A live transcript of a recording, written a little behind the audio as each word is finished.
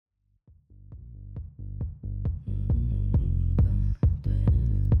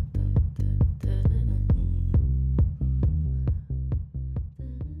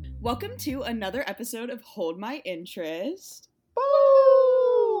Welcome to another episode of Hold My Interest.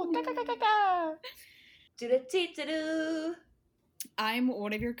 Boo! Do-do-do-do-do. I'm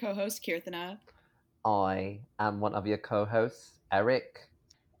one of your co-hosts, Kirthana. I am one of your co-hosts, Eric.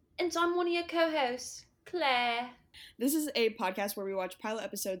 And I'm one of your co-hosts, Claire. This is a podcast where we watch pilot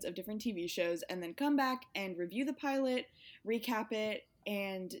episodes of different TV shows and then come back and review the pilot, recap it,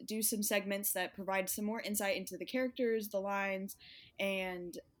 and do some segments that provide some more insight into the characters, the lines,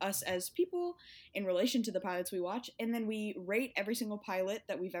 and us as people in relation to the pilots we watch. And then we rate every single pilot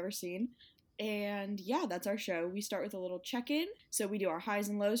that we've ever seen. And yeah, that's our show. We start with a little check-in. So we do our highs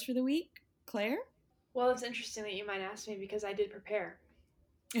and lows for the week. Claire? Well, it's interesting that you might ask me because I did prepare.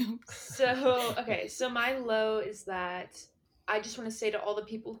 So my low is that I just want to say to all the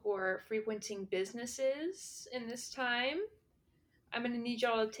people who are frequenting businesses in this time, I'm going to need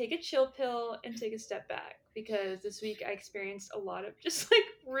y'all to take a chill pill and take a step back because this week I experienced a lot of just like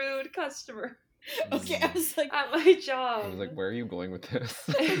rude customer Okay, I was like, at my job. I was like, where are you going with this?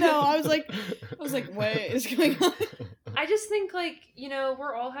 No, I was like, what is going on? I just think like,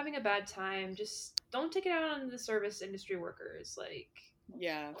 we're all having a bad time. Just don't take it out on the service industry workers. Like,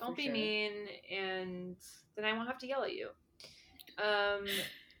 Yeah, don't for be sure. mean, and then I won't have to yell at you. I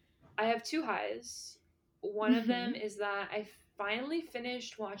have two highs. One of them is that I finally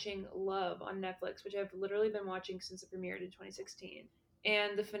finished watching Love on Netflix, which I've literally been watching since it premiered in 2016.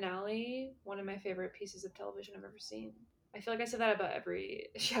 And the finale, one of my favorite pieces of television I've ever seen. I feel like I said that about every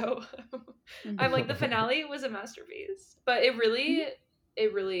show. I'm like, the finale was a masterpiece. But it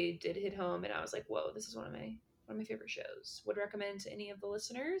really did hit home, and I was like, whoa, this is one of my favorite shows. Would recommend to any of the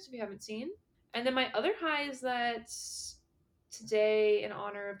listeners if you haven't seen. And then my other high is that today, in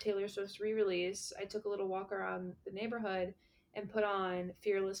honor of Taylor Swift's re-release, I took a little walk around the neighborhood and put on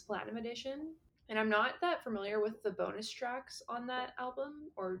Fearless Platinum Edition. And I'm not that familiar with the bonus tracks on that album,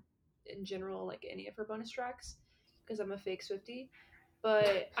 or in general, like any of her bonus tracks, because I'm a fake Swiftie.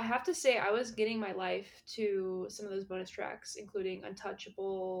 But I have to say, I was getting my life to some of those bonus tracks, including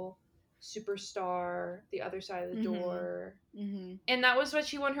Untouchable, Superstar, The Other Side of the Door. Mm-hmm. And that was what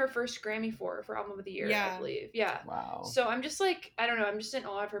she won her first Grammy for Album of the Year, I believe. Yeah. Wow. So I'm just like, I don't know, I'm just in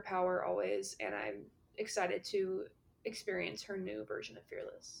awe of her power always, and I'm excited to experience her new version of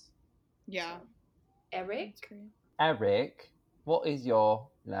Fearless. Yeah. So, Eric? Eric, what is your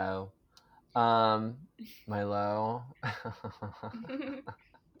low? My low.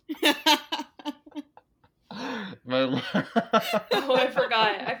 My low. Oh, I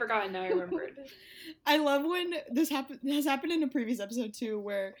forgot. Now I remembered. I love when this has happened in a previous episode too,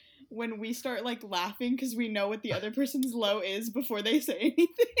 where when we start like laughing because we know what the other person's low is before they say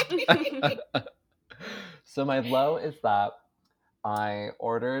anything. So my low is that I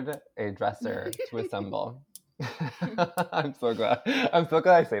ordered a dresser to assemble. I'm so glad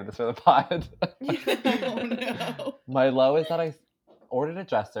I saved this for the pod. Oh no. My low is that I ordered a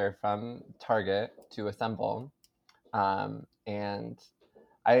dresser from Target to assemble, and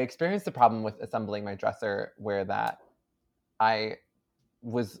I experienced the problem with assembling my dresser where that I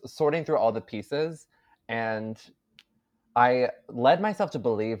was sorting through all the pieces, and I led myself to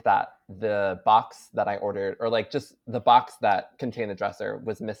believe that the box that I ordered, or like just the box that contained the dresser,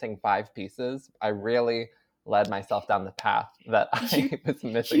 was missing 5 pieces. I really led myself down the path that I was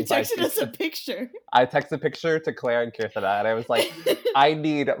missing. You 5 texted pieces. us a picture. I texted a picture to Claire and Kirthana, and I was like, I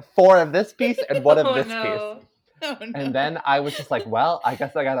need 4 of this piece and 1 of this piece. Oh, no. And then I was just like, well, I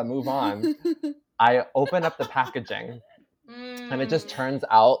guess I gotta move on. I opened up the packaging, and it just turns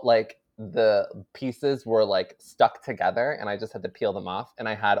out like the pieces were like stuck together, and I just had to peel them off, and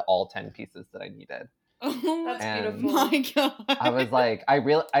I had all 10 pieces that I needed. Oh, That's And beautiful. my god. I was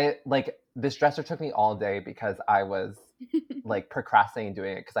like, this dresser took me all day because I was like procrastinating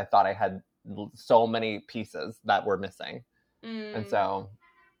doing it because I thought I had so many pieces that were missing. And so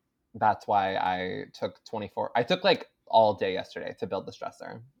that's why I took 24. I took like all day yesterday to build this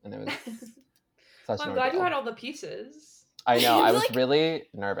dresser, and it was such Well, an I'm glad you ordeal. had all the pieces. I know. I was Like- really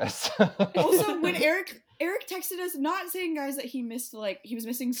nervous. Also, when Eric texted us, not saying, guys, that he was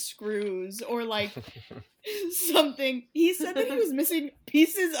missing screws or like something. He said that he was missing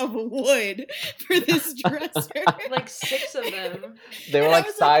pieces of wood for this dresser. Like 6 of them. They were And I like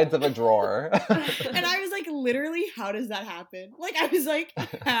was sides of a drawer. And I was like, literally, how does that happen? Like, I was like,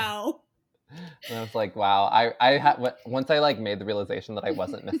 how? And I was like, wow. I had once I like made the realization that I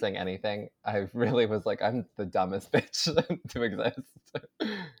wasn't missing anything, I really was like, I'm the dumbest bitch to exist.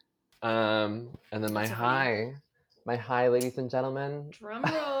 And then my That's high, ladies and gentlemen. Drum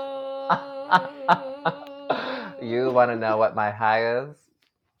roll. You want to know what my high is?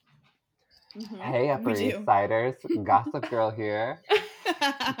 Mhm. Hey, Upper We East do. Siders, Gossip Girl here.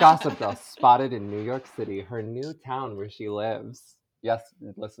 Gossip Girl spotted in New York City, her new town where she lives. Yes,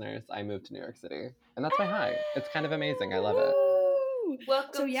 listeners, I moved to New York City. And that's my high. It's kind of amazing. I love it. Woo!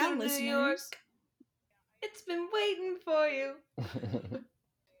 Welcome So yeah, to New listeners. York. It's been waiting for you.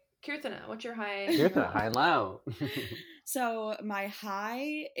 Kirtana, what's your high? Kirtana, high and low. So my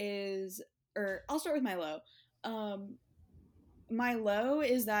high is, or I'll start with my low. My low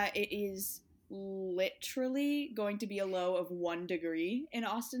is that it is literally going to be a low of 1 degree in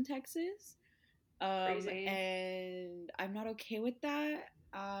Austin, Texas. Crazy. And I'm not okay with that.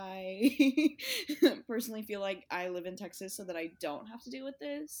 I personally feel like I live in Texas so that I don't have to deal with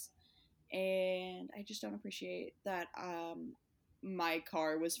this. And I just don't appreciate that my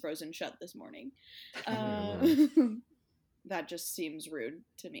car was frozen shut this morning. That just seems rude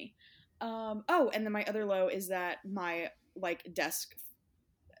to me. Oh, and then my other low is that my desk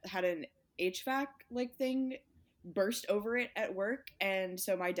had an HVAC thing burst over it at work, and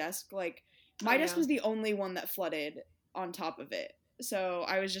so my desk desk was the only one that flooded on top of it. So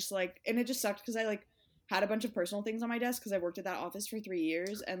I was just and it just sucked because I had a bunch of personal things on my desk because I worked at that office for 3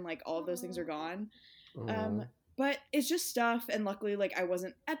 years, and all of those things are gone. But it's just stuff, and luckily I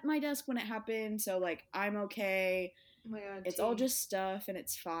wasn't at my desk when it happened, so I'm okay. Oh my God, it's all just stuff and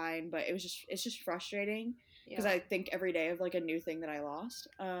it's fine, but it's just frustrating because I think every day of a new thing that I lost.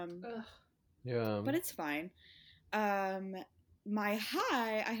 Yeah. But it's fine. My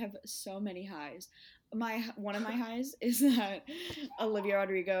high, I have so many highs. One of my highs is that Olivia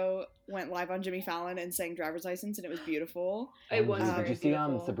Rodrigo went live on Jimmy Fallon and sang Driver's License, and it was beautiful. It was Did you see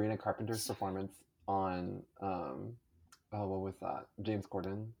beautiful. Sabrina Carpenter's performance on what was that? James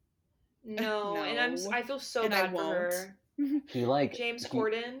Corden? No, No. and I feel so And I bad for her. He James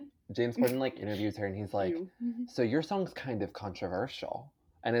Corden interviews her, and he's like, so your song's kind of controversial,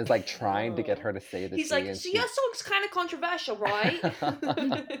 and is trying to get her to say the He's like, so your song's kind of controversial, right?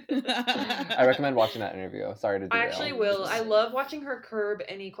 I recommend watching that interview. Sorry to derail. I actually will. I love watching her curb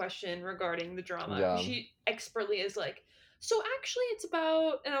any question regarding the drama. Yeah. She expertly is like, so actually it's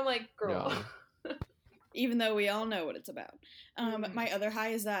about, and I'm like, girl. Yeah. Even though we all know what it's about. My other high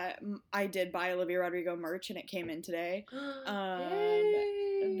is that I did buy Olivia Rodrigo merch, and it came in today.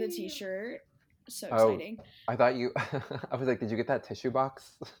 The t-shirt. So exciting. I thought you I was like, did you get that tissue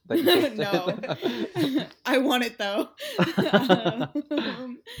box that you No. I want it though.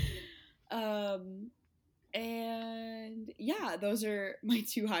 And yeah, those are my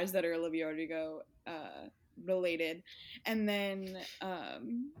 2 highs that are Olivia Rodrigo related. And then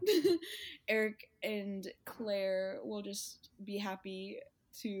Eric and Claire will just be happy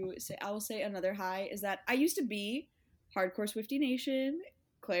to say. I will say another high is that I used to be hardcore Swiftie Nation.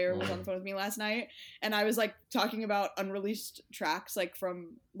 Claire was on the phone with me last night, and I was talking about unreleased tracks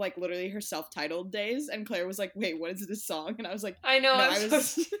from literally her self-titled days, and Claire was like, wait, what is this song? And I was like, I know, no, I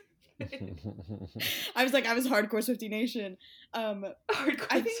was I was hardcore Swiftie Nation. I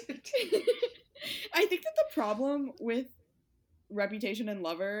think that the problem with Reputation and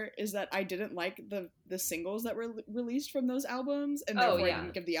Lover is that I didn't like the singles that were released from those albums, and therefore I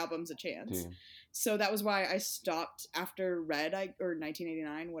didn't give the albums a chance. Dude. So that was why I stopped after Red, or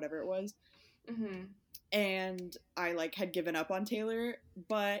 1989, whatever it was. Mm-hmm. And I had given up on Taylor,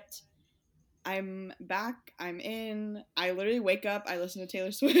 but I'm back. I'm in. I literally wake up, I listen to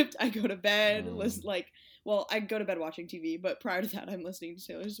Taylor Swift, I go to bed, I go to bed watching TV, but prior to that, I'm listening to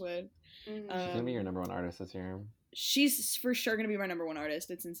Taylor Swift. She's gonna be your number 1 artist this year. She's for sure gonna be my number 1 artist.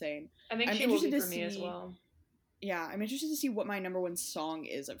 It's insane. I think she will be for me as well. Yeah, I'm interested to see what my number 1 song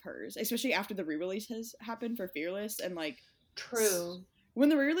is of hers, especially after the re-release has happened for Fearless, and True. When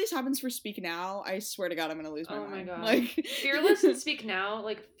the re-release happens for Speak Now, I swear to God, I'm gonna lose my mind. Oh my God. Fearless and Speak Now,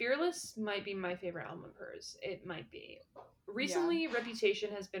 Fearless might be my favorite album of hers. It might be. Recently,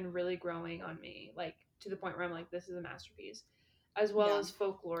 Reputation has been really growing on me, to the point where I'm like, this is a masterpiece. As well as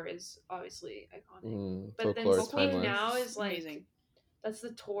Folklore is obviously iconic. But then Speak Now is amazing. That's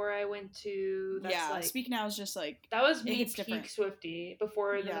the tour I went to. That's Speak Now is just that was me peak Swiftie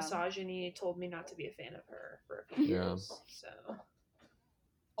before the misogyny told me not to be a fan of her for a few years. So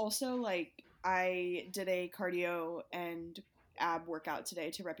also I did a cardio and ab workout today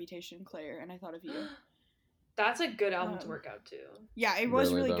to Reputation, Claire, and I thought of you. That's a good album to work out to. Yeah, it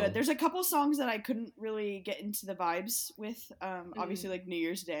was really good. There's a couple songs that I couldn't really get into the vibes with. Obviously, New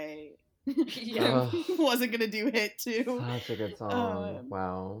Year's Day. Wasn't gonna do Hit too. Such a good song.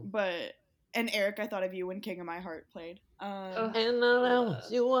 Wow. And Eric, I thought of you when King of My Heart played. And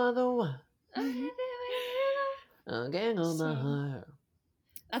you are the one. King of My Heart.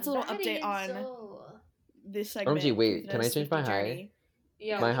 That's a little update on this segment. OMG, wait, can I change my high?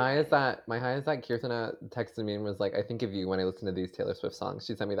 Yeah. My which high is one? that Kirtana texted me and was like, "I think of you when I listen to these Taylor Swift songs."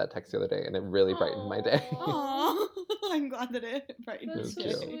 She sent me that text the other day, and it really brightened my day. Aw. Aw, I'm glad that it brightened That's It so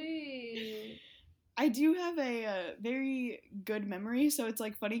was your cute. sweet. I do have a very good memory, so it's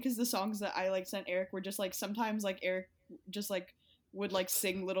like funny because the songs that I like sent Eric were just like sometimes like Eric just like would like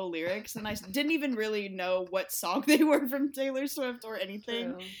sing little lyrics, and I didn't even really know what song they were from Taylor Swift or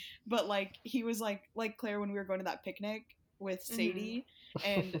anything. True. But like he was like Claire when we were going to that picnic with Sadie,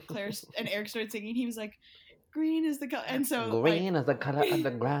 and Eric started singing. He was like, "Green is the color," and so like Green is the color of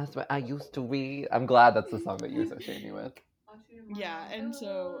the grass where I used to read. I'm glad that's the song that you associate me with. I'll see you tomorrow. yeah, and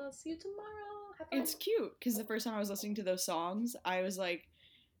so See you tomorrow. Have fun. it's cute because the first time I was listening to those songs, I was like,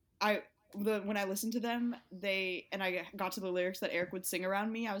 when I listened to them, I got to the lyrics that Eric would sing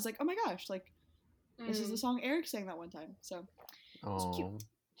around me. I was like, oh my gosh, like this is the song Eric sang that one time. So Oh, cute.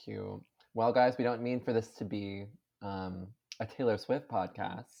 cute. Well, guys, we don't mean for this to be a Taylor Swift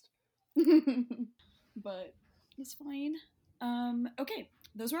podcast. but it's fine. Okay,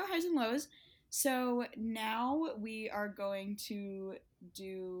 those were our highs and lows. So now we are going to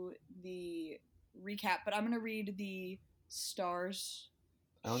do the recap, but I'm gonna read the stars.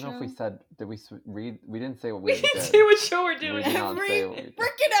 I don't know if we show. said, did we read? We didn't say what We we didn't did. say what show we're We doing. did not Every say what we did.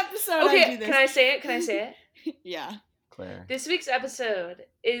 freaking episode I Okay, do this. can I say it? Can I say it? Yeah. Claire. This week's episode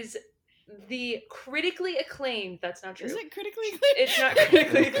is the critically acclaimed. That's not true. Is it critically acclaimed? It's not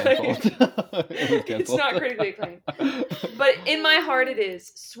critically It was acclaimed. canceled. It was It's canceled. not critically acclaimed. But in my heart, it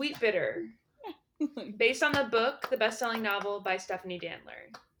is Sweet Bitter, based on the book, the best-selling novel by Stephanie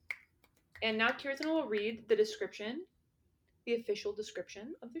Danler. And now Kirtan will read the description, the official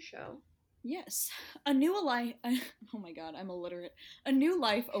description of the show. Yes. A new life. Oh my god, I'm illiterate. A new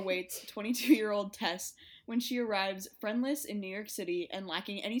life awaits 22-year-old Tess when she arrives friendless in New York City and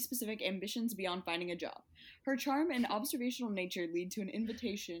lacking any specific ambitions beyond finding a job. Her charm and observational nature lead to an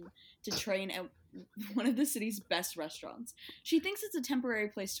invitation to train at one of the city's best restaurants. She thinks it's a temporary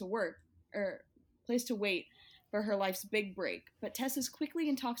place to work, or place to wait for her life's big break, but Tess is quickly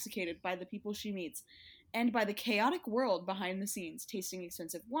intoxicated by the people she meets and by the chaotic world behind the scenes, tasting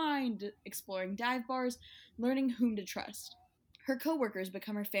expensive wine, exploring dive bars, learning whom to trust. Her coworkers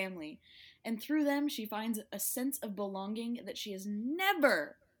become her family, and through them she finds a sense of belonging that she has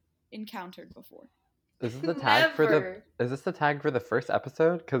never encountered before. Is this the tag for the? Never. Is this the tag for the first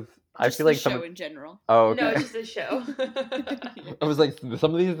episode? Because I Just feel the like show some. in general. Oh, okay. No, it's just a show. I was like,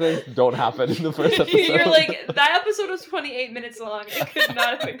 some of these things don't happen in the first episode. You're like, that episode was 28 minutes long. It could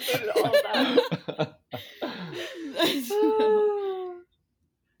not have included all of that.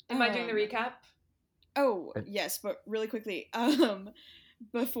 Am I doing the recap? Oh, yes, but really quickly.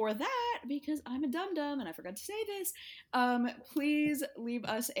 Before that, because I'm a dum-dum and I forgot to say this, please leave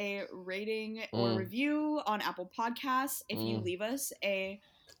us a rating or review on Apple Podcasts. If you leave us a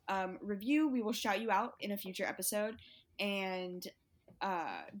review, we will shout you out in a future episode and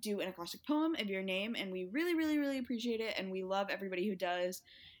do an acrostic poem of your name, and we really, really, really appreciate it, and we love everybody who does.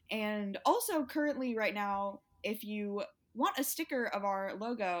 And also, currently, right now, if you want a sticker of our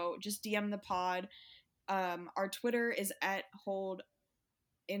logo, just DM the pod. Our Twitter is at hold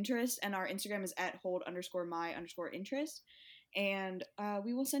interest, and our Instagram is at hold_my_interest, and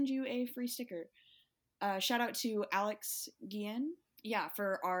we will send you a free sticker. Shout out to Alex Guillen,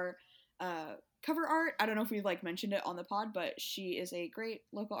 for our cover art. I don't know if we've mentioned it on the pod, but she is a great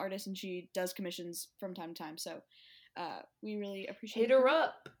local artist and she does commissions from time to time, so we really appreciate Hit her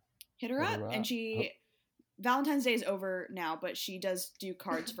up. Hit her up. And she Valentine's Day is over now, but she does do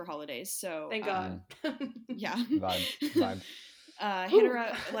cards for holidays, so Thank God. Yeah. Vibes. Hit her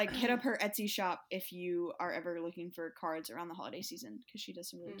up, hit up her Etsy shop if you are ever looking for cards around the holiday season, because she does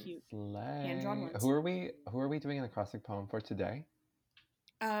some really cute hand-drawn ones. Who are we doing an acrostic poem for today?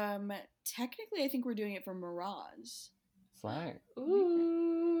 Technically, I think we're doing it for Miraz. Slay.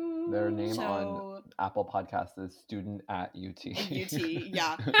 Ooh. Their name on Apple Podcasts is student at UT. UT,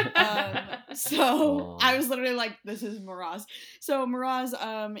 yeah. So I was literally like, this is Miraz. So Miraz,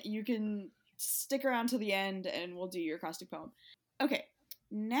 you can stick around till the end and we'll do your acrostic poem. Okay,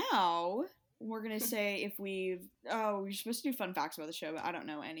 now we're gonna say if we're supposed to do fun facts about the show, but I don't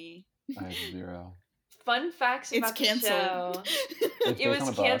know any. I have 0. Fun facts about It's the show. It was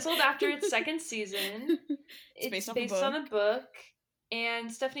canceled after its second season. It's based on a book.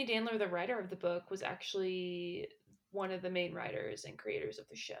 And Stephanie Danler, the writer of the book, was actually one of the main writers and creators of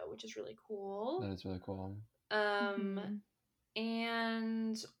the show, which is really cool. That is really cool.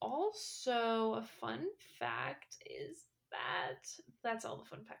 And also a fun fact is that's all the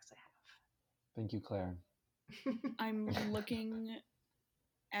fun facts I have. Thank you, Claire. I'm looking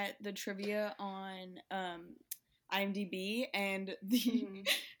at the trivia on IMDb, and the Mhm.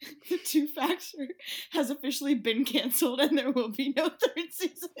 the Two Factor has officially been canceled, and there will be no third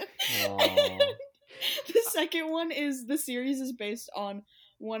season. Aw. The second one is the series is based on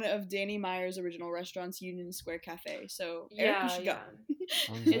one of Danny Meyer's original restaurants, Union Square Cafe. So Eric, you Yeah, should yeah.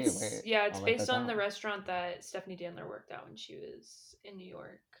 go. Okay, It's wait. it's I'll write based that on the down. restaurant that Stephanie Dandler worked at when she was in New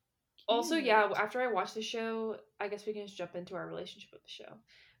York. Also, yeah, Cute. after I watched the show, I guess we can just jump into our relationship with the show.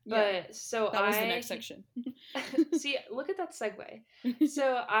 Yeah, But so that was the next section. see, look at that segue.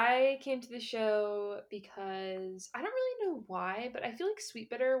 So I came to the show because I don't really know why, but I feel like Sweet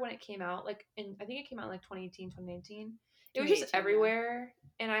Bitter when it came out, like I think it came out in like 2018, 2019. It was just 2018, yeah. everywhere,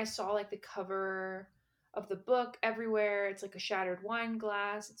 and I saw like the cover of the book everywhere. It's like a shattered wine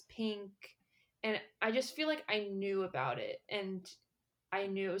glass. It's pink, and I just feel like I knew about it, and I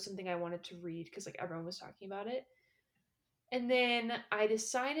knew it was something I wanted to read because like everyone was talking about it. And then I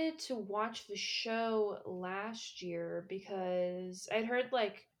decided to watch the show last year because I'd heard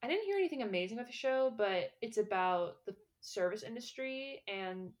like I didn't hear anything amazing about the show, but it's about the service industry,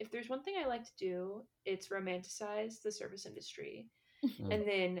 and if there's one thing I like to do, it's romanticize the service industry Mm. and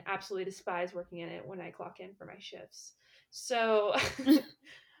then absolutely despise working in it when I clock in for my shifts. So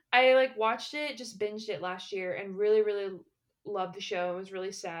I like watched it, just binged it last year and really really loved the show. I was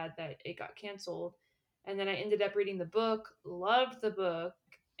really sad that it got canceled. And then I ended up reading the book, loved the book,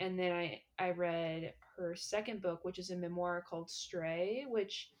 and then I read her second book, which is a memoir called Stray,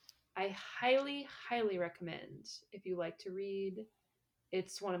 which I highly highly recommend if you like to read.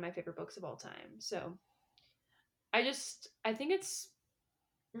 It's one of my favorite books of all time. So I think it's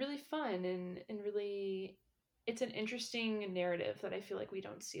really fun and really it's an interesting narrative that I feel like we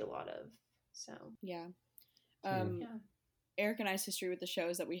don't see a lot of. So Yeah. Same. yeah. Eric and I's history with the show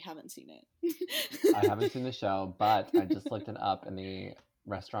is that we haven't seen it. I haven't seen the show, but I just looked it up, and the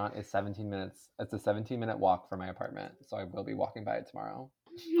restaurant is 17 minutes. It's a 17-minute walk from my apartment, so I will be walking by it tomorrow.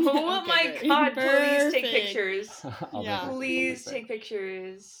 Oh my great. god, please take Perfect. pictures. I'll Yeah. Please take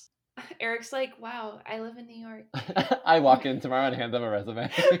pictures. Eric's like, wow, I live in New York. I walk in tomorrow and hand them a resume.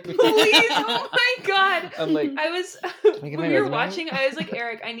 Please, oh my god. I'm like, I was I get when my we were resume? watching, I was like,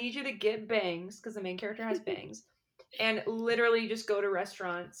 Eric, I need you to get bangs because the main character has bangs, and literally just go to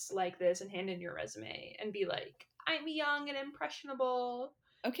restaurants like this and hand in your resume and be like, I'm young and impressionable.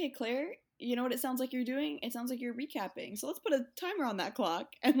 Okay, Claire, you know what it sounds like you're doing? It sounds like you're recapping. So let's put a timer on that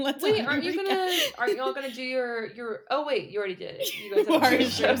clock and let's Wait, have aren't you recap. all gonna do your? Oh wait, you already did it. You guys Our haven't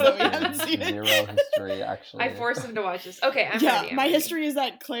seen shows the that we show. haven't seen it. Zero history, actually. I forced them to watch this. Okay, I'm Yeah, ready. I'm my ready. history is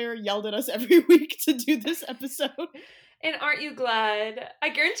that Claire yelled at us every week to do this episode. And aren't you glad? I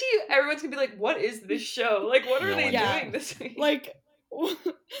guarantee you, everyone's gonna be like, "What is this show? Like, what are No they one knows. doing this week?" Like,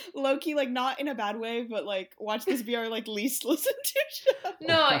 low-key, like, not in a bad way, but, like, watch this be our, like, least listened to show.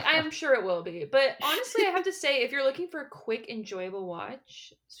 No, I am sure it will be. But honestly, I have to say, if you're looking for a quick, enjoyable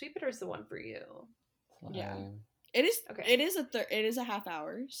watch, Sweet Bitter is the one for you. Yeah. Lame. It is. Okay. It is a half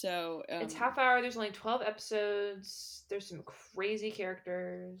hour. So It's half hour. There's only 12 episodes. There's some crazy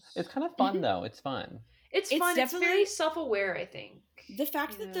characters. It's kind of fun, though. It's fun. It's it's fun. It's definitely- very self-aware, I think. The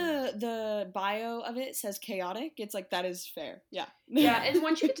fact You that the bio of it says chaotic, it's like that is fair. Yeah. Yeah, and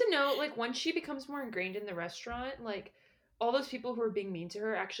once you get to know, like, once she becomes more ingrained in the restaurant, like, all those people who are being mean to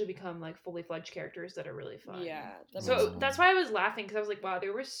her actually become, like, fully fledged characters that are really fun. Yeah. So that's why I was laughing, because I was like, wow, they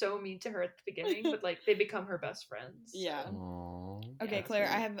were so mean to her at the beginning, but, like, they become her best friends. Yeah. Aww. Okay, Yeah, Claire,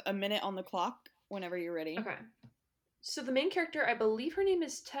 that's I have a minute on the clock whenever you're ready. Okay. So the main character, I believe her name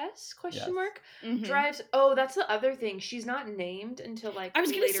is Tess, question Yes. mark, Mhm. drives, oh, that's the other thing. She's not named until, like, I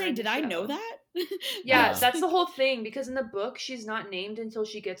was gonna later say, in the did I know show. that? Yeah, Yeah. that's the whole thing, because in the book, she's not named until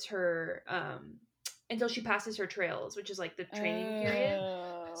she gets her, until she passes her trails, which is, like, the training period. Oh,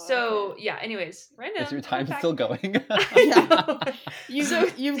 So, okay. yeah, anyways, random. Is your fun time fact. still going? I know.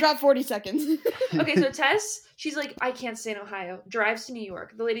 You've got 40 seconds. Okay, so Tess, she's like, I can't stay in Ohio. Drives to New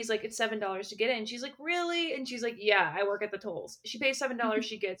York. The lady's like, it's $7 to get in. She's like, really? And she's like, yeah, I work at the tolls. She pays $7.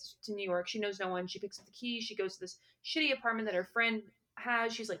 She gets to New York. She knows no one. She picks up the keys. She goes to this shitty apartment that her friend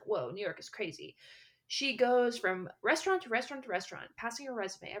has. She's like, whoa, New York is crazy. She goes from restaurant to restaurant to restaurant, passing her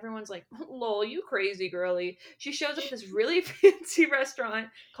resume. Everyone's like, lol, you crazy girly. She shows up at this really fancy restaurant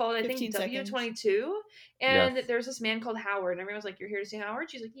called, I think, 15 seconds. W22. And Yes. there's this man called Howard. And everyone's like, you're here to see Howard?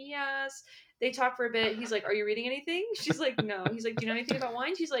 She's like, yes. They talk for a bit. He's like, "Are you reading anything?" She's like, "No." He's like, "Do you know anything about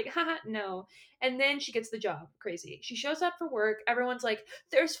wine?" She's like, "Haha, no." And then she gets the job. Crazy. She shows up for work. Everyone's like,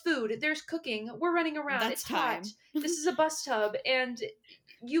 "There's food. There's cooking. We're running around. That's It's hot. time. This is a bus tub, and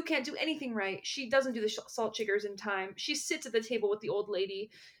you can't do anything right." She doesn't do the salt shakers in time. She sits at the table with the old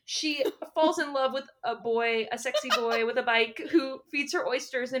lady. She falls in love with a sexy boy with a bike who feeds her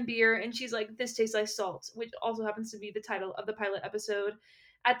oysters and beer, and she's like, "This tastes like salt," which also happens to be the title of the pilot episode.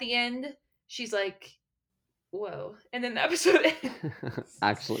 At the end, she's like, "Whoa." And then the episode ends.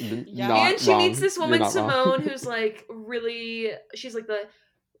 Actually, Yeah. not And she wrong. meets this You're woman, not wrong. Simone, who's like really, she's like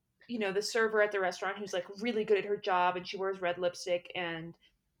the server at the restaurant who's like really good at her job, and she wears red lipstick, and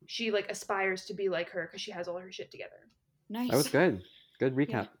she like aspires to be like her because she has all her shit together. Nice. That was good. Good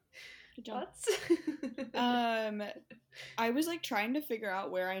recap. Good job. Thoughts? I was like trying to figure out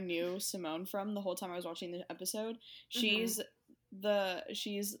where I knew Simone from the whole time I was watching the episode. She's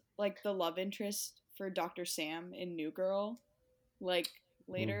like the love interest for Dr. Sam in New Girl. Like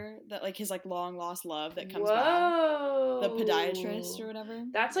later, that like his like long lost love that comes back. The podiatrist or whatever.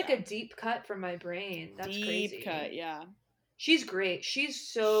 That's like a deep cut from my brain. That's deep crazy. cut, yeah. She's great. She's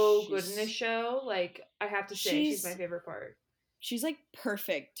so good in this show. Like, I have to say, she's my favorite part. She's like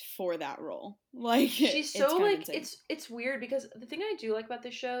perfect for that role. Like she's so like insane. it's weird because the thing I do like about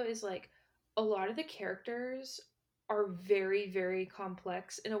this show is like a lot of the characters are very, very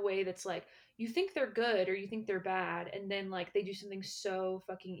complex in a way that's like you think they're good or you think they're bad, and then like they do something so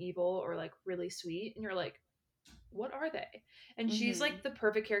fucking evil or like really sweet, and you're like, what are they? And she's like the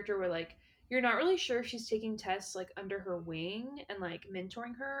perfect character where like you're not really sure if she's taking Tess like under her wing and like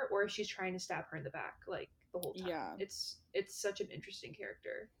mentoring her, or if she's trying to stab her in the back like the whole time. Yeah. It's such an interesting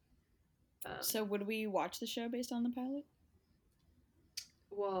character. So would we watch the show based on the pilot?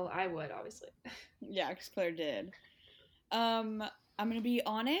 Well, I would, obviously. Yeah, because Claire did. I'm gonna be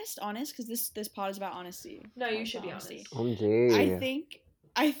honest, because this pod is about honesty. No, you should be honest. OMG.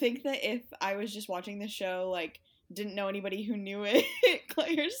 I think that if I was just watching the show, like, didn't know anybody who knew it,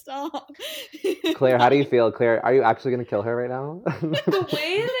 Claire, stop. Claire, how do you feel? Claire, are you actually going to kill her right now? The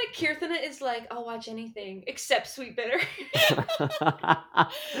way that Kirthana is like, I'll watch anything except Sweet Bitter.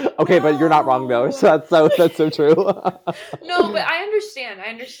 Okay, but you're not wrong though. So that's so true. No, but I understand.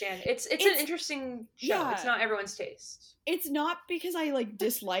 It's an interesting show. Yeah. It's not everyone's taste. It's not because I like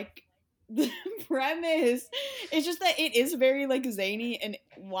dislike the premise. It's just that it is very like zany and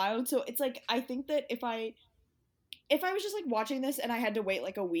wild. So it's like I think that if I was just like watching this and I had to wait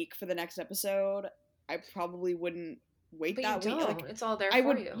like a week for the next episode, I probably wouldn't wait But that you week. don't. Like, It's all there I for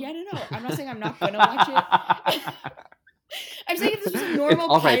would. you. Yeah, no. I'm not saying I'm not gonna watch it. I'm saying if this was a normal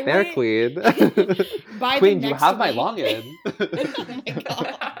all right, pilot, there, Queen. by Queen, the you next have my week- login. Oh my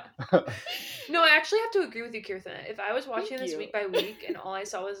god. No, I actually have to agree with you, Kirthana. If I was watching Thank this you. week by week and all I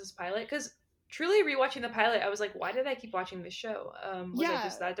saw was this pilot, because truly rewatching the pilot, I was like, why did I keep watching this show? Was I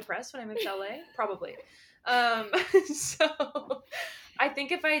just that depressed when I moved to LA? Probably. So I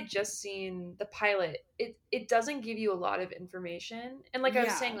think if I had just seen the pilot, it doesn't give you a lot of information. And like I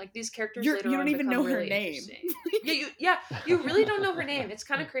was saying, like these characters You later don't on even become know her really name. interesting. You really don't know her name. It's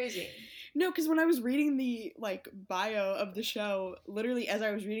kind of crazy. No, because when I was reading the like bio of the show, literally as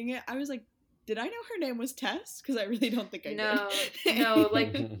I was reading it, I was like, did I know her name was Tess? Because I really don't think I did. No,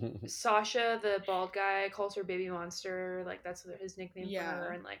 like Sasha, the bald guy, calls her Baby Monster. Like that's his nickname for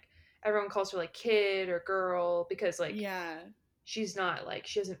her, and like everyone calls her like kid or girl because like she's not like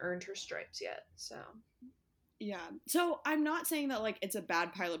she hasn't earned her stripes yet. So so I'm not saying that like it's a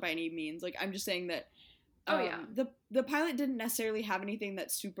bad pilot by any means. Like I'm just saying that the pilot didn't necessarily have anything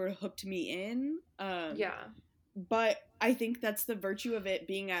that super hooked me in. But I think that's the virtue of it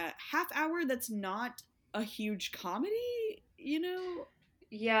being a half hour that's not a huge comedy, you know?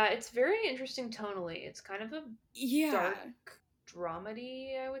 Yeah, it's very interesting tonally. It's kind of a dark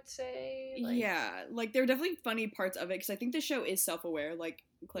dramedy, I would say. Like there are definitely funny parts of it because I think the show is self-aware, like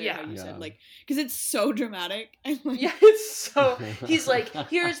Claire, how you said, like because it's so dramatic. And, like, it's so. He's like,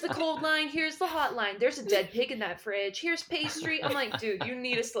 here's the cold line, here's the hot line. There's a dead pig in that fridge. Here's pastry. I'm like, dude, you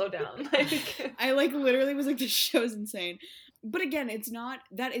need to slow down. Like, I like literally was like, this show's insane. But again,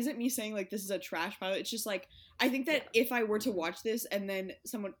 that isn't me saying like this is a trash pilot. It's just like I think that if I were to watch this and then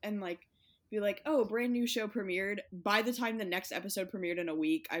someone and like be like, oh, brand new show premiered, by the time the next episode premiered in a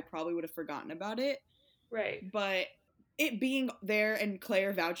week, I probably would have forgotten about it. Right. But it being there and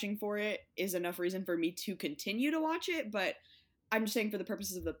Claire vouching for it is enough reason for me to continue to watch it. But I'm just saying for the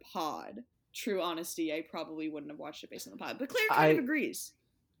purposes of the pod, true honesty, I probably wouldn't have watched it based on the pod. But Claire kind of agrees.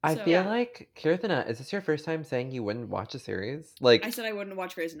 I feel like, Kirthana, is this your first time saying you wouldn't watch a series? Like I said I wouldn't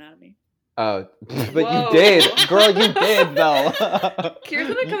watch Grey's Anatomy. Oh, but Whoa. you did. Girl, you did, though.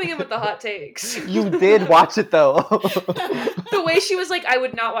 Kirsten coming in with the hot takes. You did watch it, though. The way she was like, I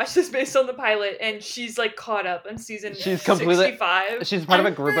would not watch this based on the pilot, and she's like caught up in season She's completely- 65. She's part of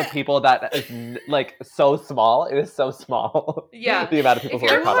a group of people that is, like, so small. It is so small. Yeah. The amount of people If who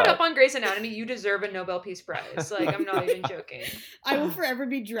are you're caught caught up. up on Grey's Anatomy, you deserve a Nobel Peace Prize. Like, I'm not even joking. I will forever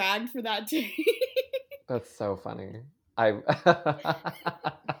be dragged for that take. That's so funny.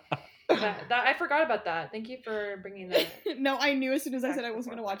 That I forgot about that. Thank you for bringing that. No, I knew as soon as I said I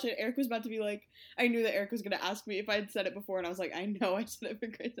wasn't gonna watch it, Eric was about to be like, I knew that Eric was gonna ask me if I had said it before, and I was like, I know I said it for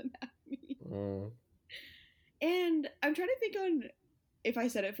Grey's Anatomy. And I'm trying to think on if I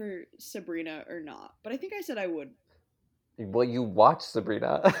said it for Sabrina or not, but I think I said I would. Well, you watched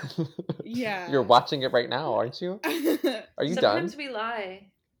Sabrina. Yeah. You're watching it right now, aren't you? Are you Sometimes done? we lie.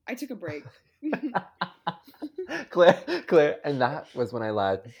 I took a break. Claire, and that was when I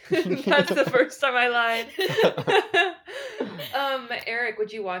lied. That's the first time I lied. Eric,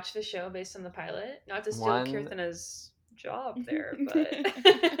 would you watch the show based on the pilot? Not to steal Kirtana's job there, but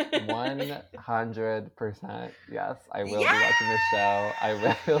 100% yes, I will be watching this show.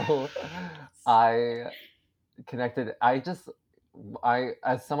 I will. I connected. I,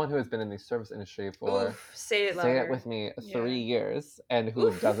 as someone who has been in the service industry for, Oof, say it say louder. it with me, Yeah. 3 years, and who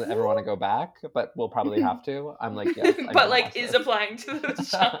Oof. doesn't ever want to go back, but will probably have to. I'm like, yes. I'm But gonna like watch is this. applying to the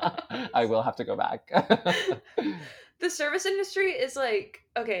job. I will have to go back. The service industry is like,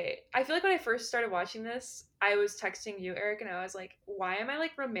 okay, I feel like when I first started watching this, I was texting you, Eric, and I was like, why am I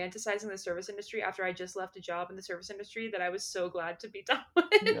like romanticizing the service industry after I just left a job in the service industry that I was so glad to be done with?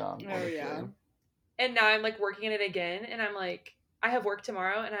 Yeah, Oh, yeah. honestly. And now I'm like working in it again, and I'm like, I have work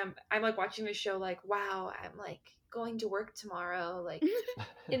tomorrow, and I'm like watching this show like, wow, I'm like going to work tomorrow, like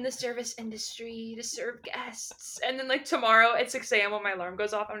in the service industry to serve guests. And then like tomorrow at 6 a.m. when my alarm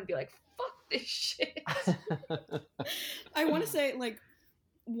goes off, I'm gonna be like, fuck this shit. I want to say, like,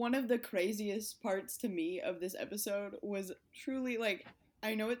 one of the craziest parts to me of this episode was truly, like,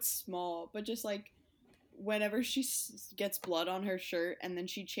 I know it's small, but just, like, whenever she gets blood on her shirt and then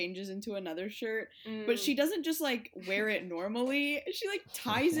she changes into another shirt, but she doesn't just, like, wear it normally. She, like,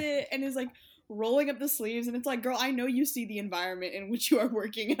 ties it and is, like, rolling up the sleeves, and it's like, girl, I know you see the environment in which you are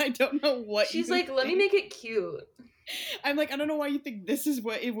working, and I don't know what She's you like, let me think. make it cute. I'm like, I don't know why you think this is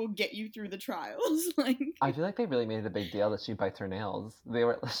what it will get you through the trials. Like, I feel like they really made it a big deal that she bites her nails.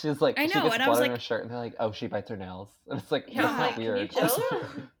 She's like, I she know, gets and I blood was on like- her shirt, and they're like, oh, she bites her nails. And it's like, Yeah, that's I'm not like, can you weird. chill? also,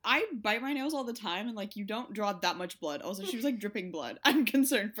 I bite my nails all the time, and like, you don't draw that much blood. Also, she was like dripping blood. I'm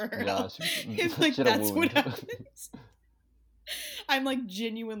concerned for her Yeah, health. she, If like she had a that's what wound. happens, I'm like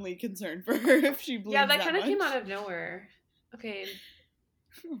genuinely concerned for her if she bleeds. Yeah, that kind of much. came out of nowhere. Okay,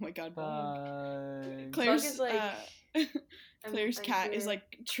 Oh my god, Bug. Bye. Claire's Bug is like, Claire's I'm cat is here. like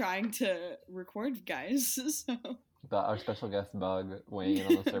trying to record, guys. So Our special guest Bug weighing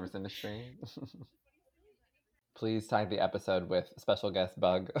in on the service industry. Please tag the episode with special guest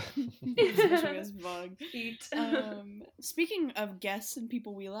Bug. special guest Bug. feet. Speaking of guests and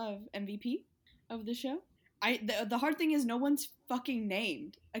people we love, MVP of the show. The hard thing is no one's fucking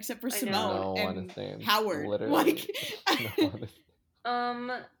named except for I know. Simone No one and is named. Howard. Literally. Like, No one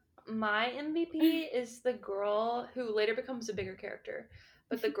is- My MVP is the girl who later becomes a bigger character,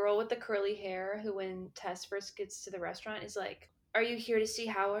 but the girl with the curly hair who, when Tess first gets to the restaurant, is like, "Are you here to see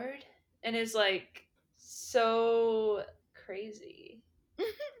Howard?" and is like so crazy.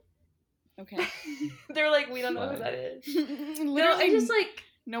 okay. They're like, "We don't know who that is." Literally, No, I just like.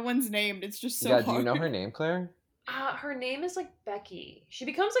 no one's named. It's just so yeah, hard. do you know her name, Claire? Her name is like Becky. She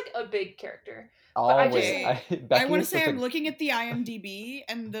becomes like a big character. I Always. just- I want to Becky's say such I'm a- looking at the IMDb,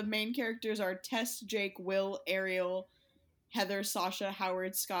 and the main characters are Tess, Jake, Will, Ariel, Heather, Sasha,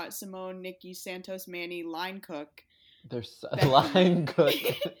 Howard, Scott, Simone, Nikki, Santos, Manny, Line Cook. There's Becky. line good.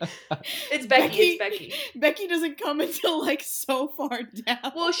 It's Becky. It's Becky. Becky doesn't come until like so far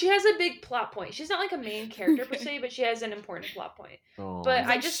down. Well, she has a big plot point. She's not like a main character per se, but she has an important plot point. Oh. But Like,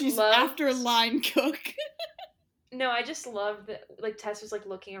 I just she's loved- after Line Cook. No, I just love that. Like Tess was like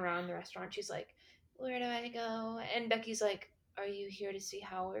looking around the restaurant. She's like, "Where do I go?" And Becky's like, "Are you here to see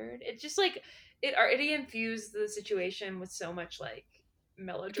Howard?" It's just like it already infused the situation with so much like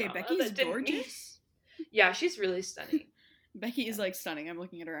melodrama. Okay, Becky's that didn't need- gorgeous. Yeah, she's really stunning. Becky is like stunning. I'm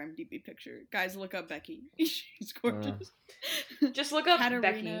looking at her IMDb picture. Guys, look up Becky. She's gorgeous. Just look up Katarina-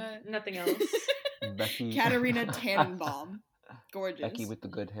 Becky, nothing else. Becky. Katarina Tannenbaum. Gorgeous. Becky with the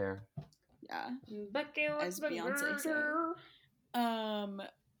good hair. Yeah. Becky As Beyonce said.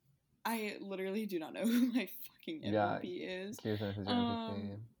 I literally do not know who my fucking MVP Yeah. is. Here's who's your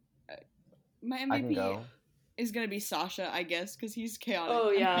Um, MVP. My I can MVP go. is gonna be Sasha, I guess, because he's chaotic.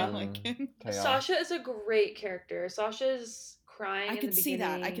 Oh, yeah. I like him. Chaos. Sasha is a great character. Sasha's crying I in the could see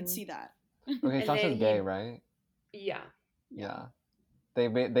beginning. that. I could see that. Okay, And Sasha's then gay, he- right? Yeah. Yeah. They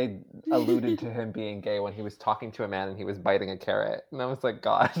alluded to him being gay when he was talking to a man and he was biting a carrot. And I was like,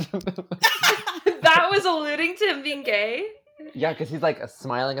 God. That was alluding to him being gay? Yeah, because he's like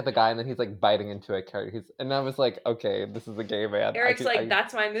smiling at the guy and then he's like biting into a carrot. And I was like, okay, this is a gay man. Eric's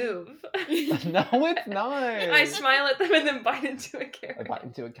that's my move. No, it's not. I smile at them and then bite into a I carrot. bite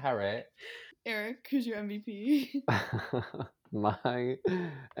into a carrot. Eric, who's your MVP? My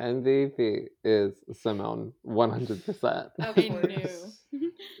MVP is Simone, 100%. Of I course.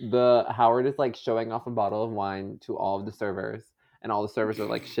 The Howard is like showing off a bottle of wine to all of the servers, and all the servers are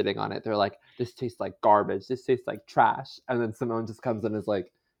like shitting on it. They're like, "This tastes like garbage. This tastes like trash." And then Simone just comes in and is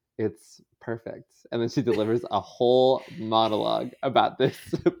like, "It's perfect." And then she delivers a whole monologue about this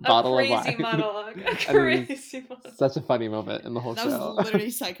bottle of wine. Crazy monologue. A And it crazy monologue. was such a funny moment in the whole That show. was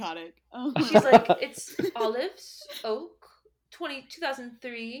literally psychotic. Oh my She's God. like, it's olives, oak,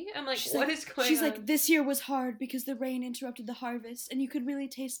 2003. I'm like, She's what like- is going She's on? like, this year was hard because the rain interrupted the harvest, and you could really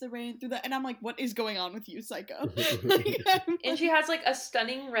taste the rain through the. And I'm like, what is going on with you, psycho? Like, I'm And she has like a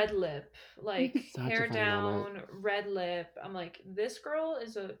stunning red lip, like Such a hair funny down, moment. red lip. I'm like, this girl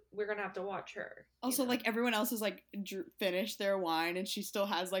we're gonna have to watch her. you also, know? like, everyone else has like finished their wine, and she still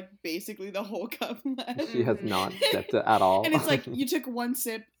has like basically the whole cup left. She has not sipped it at all. And it's like you took one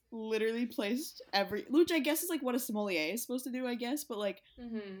sip, literally placed which I guess is like what a sommelier is supposed to do, I guess, but like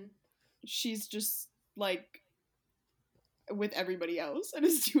Mhm. she's just like with everybody else and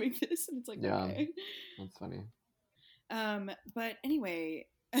is doing this, and it's like Yeah. okay. That's funny. But anyway,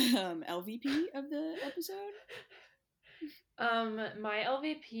 LVP of the episode. My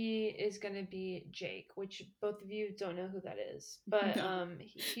LVP is gonna be Jake, which both of you don't know who that is, but No.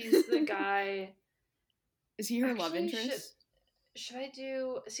 he's the guy. Is he her love Actually, interest? Should I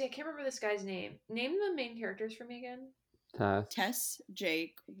do? See, I can't remember this guy's name. Name the main characters for me again. Tess. Tess,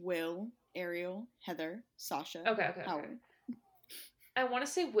 Jake, Will, Ariel, Heather, Sasha, Okay. Howard. I want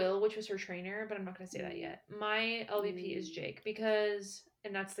to say Will, which was her trainer, but I'm not going to say that yet. My LVP is Jake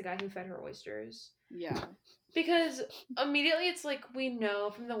and that's the guy who fed her oysters. Yeah. Because immediately it's like we know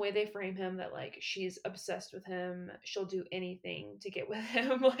from the way they frame him that like she's obsessed with him. She'll do anything to get with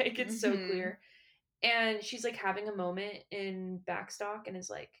him. Like it's so Mhm. clear. And she's like having a moment in Backstock and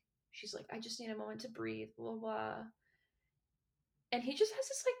she's like, I just need a moment to breathe, blah, blah, blah. And he just has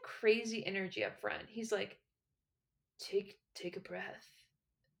this like crazy energy up front. He's like, take a breath,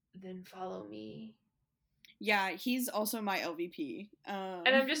 then follow me. Yeah, he's also my LVP. And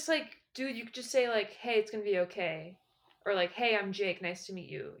I'm just like, dude, you could just say like, hey, it's gonna be okay. Or like, hey, I'm Jake, nice to meet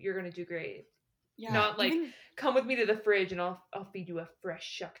you. You're gonna do great. yeah, not like- even- Come with me to the fridge and I'll feed you a fresh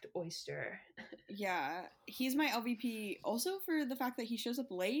shucked oyster. yeah, he's my LVP also for the fact that he shows up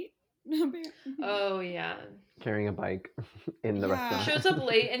late. Oh yeah. Carrying a bike in the Yeah. restaurant. Shows up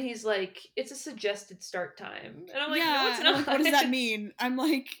late and he's like, it's a suggested start time. And I'm like, yeah, no, it's and I'm not. like, what does that mean? I'm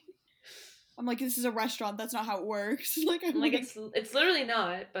like, this is a restaurant. That's not how it works. Like, I'm Like it's literally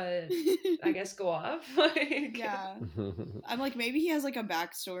not, but I guess go off. Like, yeah. I'm like, maybe he has like a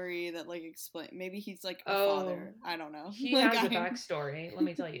backstory that like explain. Maybe he's like a Oh. father. I don't know. He Like, has a I'm- backstory. Let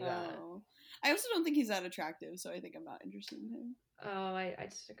me tell you that. Oh. I also don't think he's that attractive, so I think I'm not interested in him. Oh, I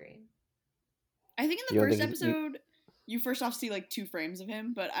disagree. I think in You the don't first think episode, you first off see like 2 frames of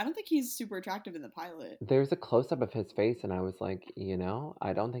him, but I don't think he's super attractive in the pilot. There's a close up of his face, and I was like,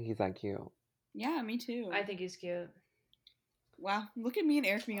 I don't think he's that cute. Yeah, me too. I think he's cute. Wow, look at me and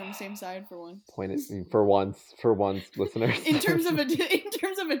Eric being on the same side for once. For once, listeners. in terms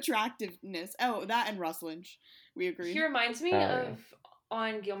of attractiveness. Oh, that and Ross Lynch, we agree. He reminds me Oh, of yeah.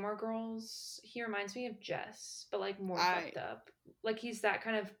 on Gilmore Girls. He reminds me of Jess, but like more I- fucked up. Like he's that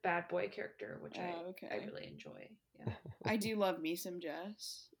kind of bad boy character, which I okay. really enjoy. Yeah. I do love me some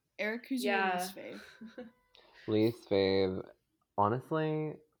Jess. Eric, who's Yeah. your least fave? Least fave.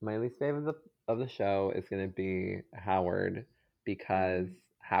 Honestly, my least fave of the show is gonna be Howard, because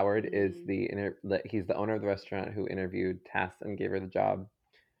Howard is he's the owner of the restaurant who interviewed Tess and gave her the job,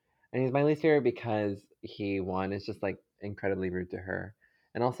 and he's my least favorite because he, one, is just like incredibly rude to her,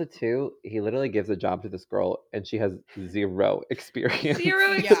 and also two, he literally gives a job to this girl and she has zero experience.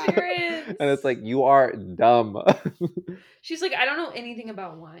 Zero Yeah. experience. And it's like, you are dumb. She's like, I don't know anything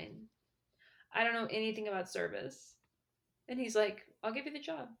about wine. I don't know anything about service. And he's like, I'll give you the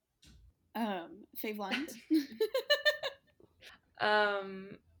job. Fave lines. I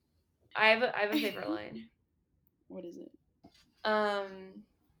have a favorite line. What is it?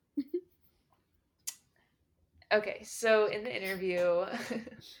 Okay, so in the interview,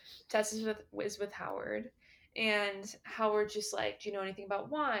 Tess is with Howard, And Howard's just like, do you know anything about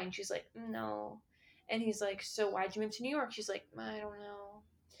wine? She's like, no. And he's like, so why'd you move to New York? She's like, I don't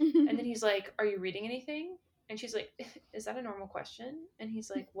know. And then he's like, are you reading anything? And she's like, is that a normal question? And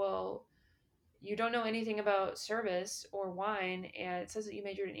he's like, well, you don't know anything about service or wine, and it says that you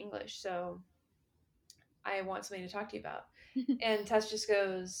majored in English, so I want something to talk to you about. And Tess just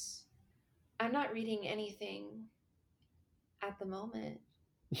goes, I'm not reading anything at the moment.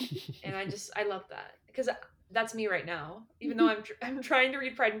 And I love that, because that's me right now. Even though I'm trying to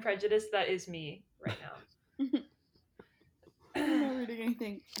read Pride and Prejudice, that is me right now. I'm not reading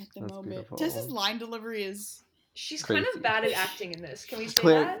anything at the That's moment. beautiful. Tess's line delivery is... She's Crazy. kind of bad at acting in this. Can we say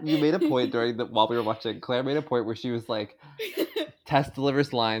Claire, that? you made a point while we were watching. Claire made a point where she was like, Tess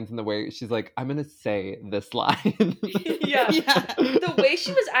delivers lines in the way she's like, I'm gonna say this line. Yeah. Yeah. The way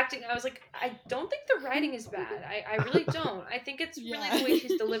she was acting, I was like, I don't think the writing is bad. I really don't. I think it's really Yeah. the way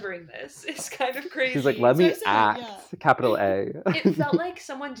she's delivering this. It's kind of crazy. She's like, let me So I said, act, yeah. capital A. It felt like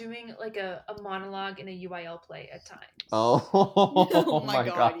someone doing like a monologue in a UIL play at times. Oh my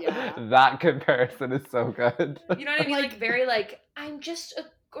God, yeah. That comparison is so good. You know what I mean? Like- Like very like, I'm just a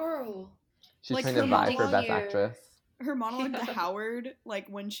girl. She's Like trying to her vie for monologue Best here. Actress. Her monologue to Yeah. Howard, like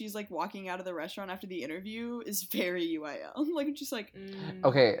when she's like walking out of the restaurant after the interview, is very UIL. Like just like, Mm.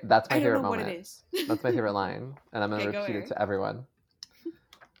 Okay, that's my I don't favorite know moment. what it is. That's my favorite line, and I'm gonna Okay, go, repeat it Erin. to everyone.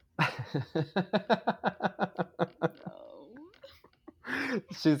 No.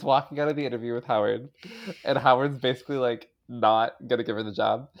 She's walking out of the interview with Howard, and Howard's basically like not gonna give her the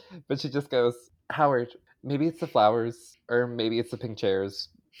job, but she just goes, Howard, maybe it's the flowers, or maybe it's the pink chairs,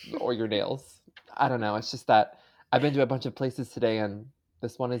 or your nails. I don't know. It's just that I've been to a bunch of places today, and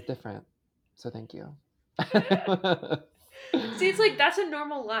this one is different. So thank you. See, it's like that's a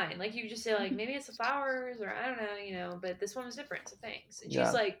normal line. Like you just say like maybe it's the flowers or I don't know, you know, but this one was different, so thanks. And Yeah.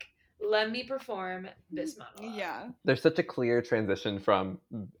 she's like, let me perform this monologue. Yeah. There's such a clear transition from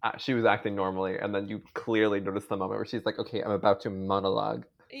she was acting normally, and then you clearly notice the moment where she's like, okay, I'm about to monologue.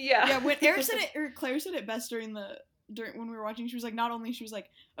 Yeah. Yeah, when Eric said it, or Claire said it best during when we were watching, she was like, not only she was like,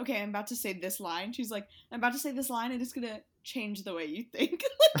 okay, I'm about to say this line, she's like, I'm about to say this line and it's gonna change the way you think.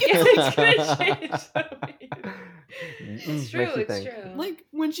 Yeah, it's gonna change. It's It's true, it's true. Like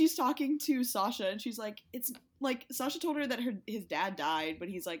when she's talking to Sasha and she's like, it's like Sasha told her that his dad died, but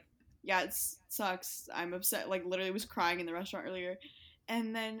he's like, yeah, it sucks, I'm upset, like literally was crying in the restaurant earlier.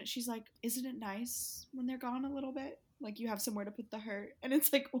 And then she's like, isn't it nice when they're gone a little bit, like you have somewhere to put the hurt? And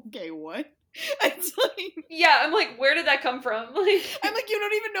it's like, okay, what? It's like, Yeah, I'm like, where did that come from? Like, I'm like, you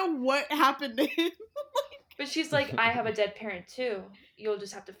don't even know what happened to him. but she's like, I have a dead parent too. You'll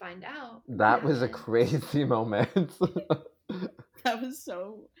just have to find out. That was a crazy moment. That was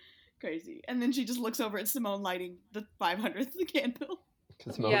so crazy. And then she just looks over at Simone lighting the 500th candle.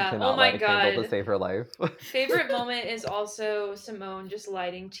 Because Simone Yeah, cannot oh my light a candle God. to save her life. Favorite moment is also Simone just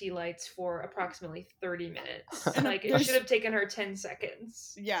lighting tea lights for approximately 30 minutes. And Like, it there's- should have taken her 10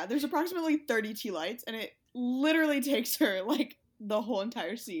 seconds. Yeah, there's approximately 30 tea lights, and it literally takes her like the whole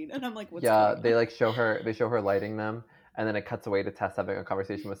entire scene. And I'm like, what's Yeah, going they on? like show her lighting them, and then it cuts away to Tess having a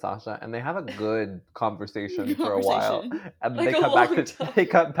conversation with Sasha, and they have a good conversation for a while. Conversation. And Like they a cut back long to time. they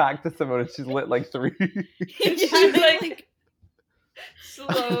cut back to Simone, and she's lit like 3. Yeah, She's I'm like-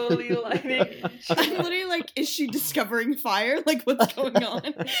 Slowly lighting. I'm literally like, is she discovering fire? Like, what's going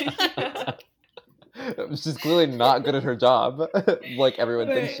on? She's clearly not good at her job, like everyone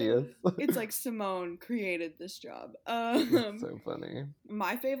thinks she is. It's like Simone created this job. It's so funny.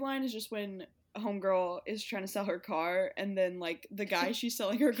 My fave line is just when homegirl is trying to sell her car, and then like the guy she's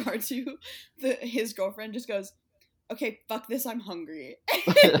selling her car to, his girlfriend just goes, okay, fuck this, I'm hungry.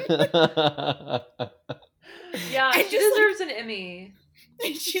 Yeah, I she just, deserves an Emmy.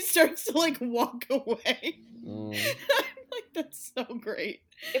 And she starts to like walk away. Mm. Like, that's so great.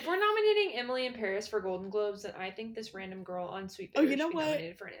 If we're nominating Emily in Paris for Golden Globes, then I think this random girl on Sweet Oh, Bitter you know should be what?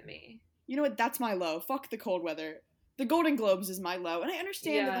 nominated for an Emmy. You know what? That's my low. Fuck the cold weather. The Golden Globes is my low. And I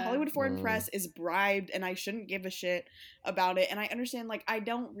understand that the Yeah. Hollywood Foreign Mm. Press is bribed and I shouldn't give a shit about it. And I understand, like, I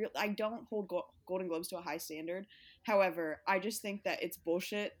don't hold Golden Globes to a high standard. However, I just think that it's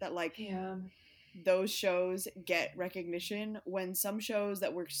bullshit that, like, Yeah. those shows get recognition when some shows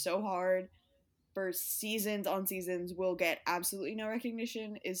that work so hard for seasons on seasons will get absolutely no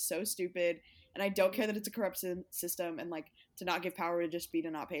recognition is so stupid. And I don't care that it's a corrupt system, and like to not give power to just be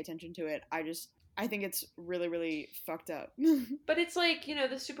to not pay attention to it. I think it's really, really fucked up. But it's like, you know,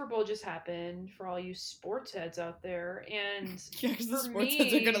 the Super Bowl just happened for all you sports heads out there. And Yeah, because the For sports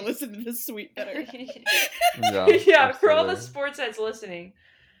heads are me- gonna listen to this sweet better. Yeah, yeah, for all the absolutely. sports heads listening,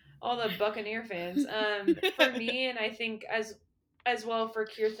 all the Buccaneer fans. For me, and I think as as well for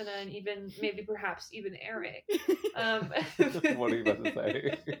Kirthana and even maybe perhaps even Eric. What are you about to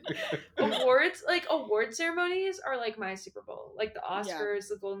say? Award ceremonies are like my Super Bowl. Like the Yeah. Oscars,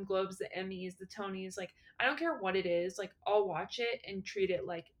 the Golden Globes, the Emmys, the Tonys. Like I don't care what it is. Like I'll watch it and treat it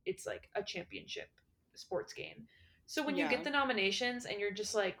like it's like a championship sports game. So when you Yeah. get the nominations and you're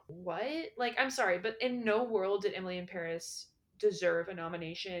just like, what? Like I'm sorry, but in no world did Emily in Paris deserve a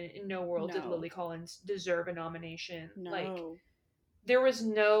nomination. In no world did No. Lily Collins deserve a nomination. No. Like there was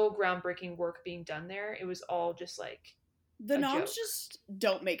no groundbreaking work being done there. It was all just like the a noms joke. just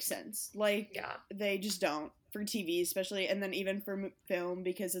don't make sense. Like, Yeah. they just don't. For TV, especially, and then even for film,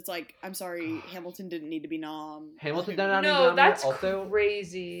 because it's like, I'm sorry, Hamilton didn't need to be nom. Hamilton Like, did not need No, to that's nominate. Also,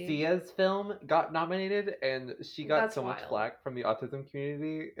 crazy. Sia's film got nominated, and she got That's so much wild. flack from the autism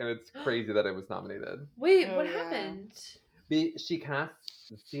community, and it's crazy that it was nominated. Wait, Oh, what yeah. happened?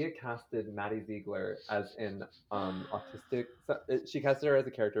 Sia casted Maddie Ziegler as an autistic. She casted her as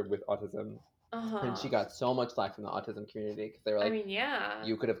a character with autism, and she got so much flack from the autism community because they were like, I mean, yeah.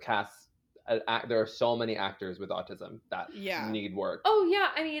 you could have cast. There are so many actors with autism that Yeah. need work. Oh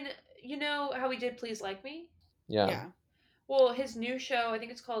yeah, I mean, you know how he did Please Like Me? Yeah. Well, his new show, I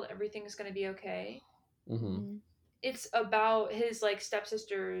think it's called Everything's Gonna Be Okay. Mm-hmm. It's about his like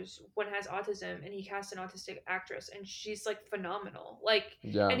stepsister's one has autism, and he cast an autistic actress, and she's like phenomenal. Like,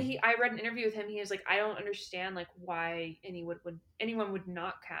 Yeah. and I read an interview with him. He was like, I don't understand like why anyone would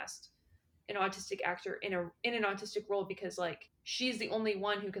not cast an autistic actor in an autistic role, because like she's the only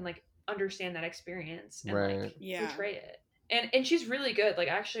one who can like understand that experience and like portray it. And she's really good. Like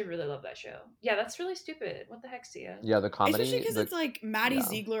I actually really love that show. Yeah, that's really stupid. What the heck, Sia? Yeah, the comedy. Especially because it's like Maddie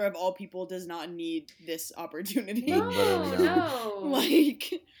Ziegler of all people does not need this opportunity. No.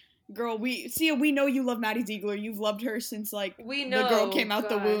 Like, girl, we know you love Maddie Ziegler. You've loved her since like we know the girl came out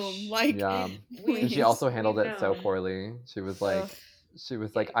the womb. Like, yeah, and she also handled it so poorly. She was like.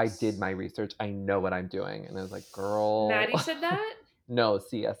 I did my research. I know what I'm doing. And I was like, girl. Maddie said that? No,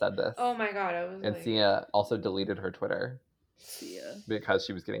 Sia said this. Oh my god. And like... Sia also deleted her Twitter. Sia. Because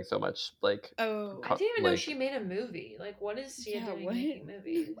she was getting so much, like... Oh. I didn't even know she made a movie. Like, what is Sia doing making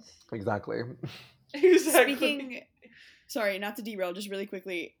movies? Exactly. Speaking... Sorry, not to derail, just really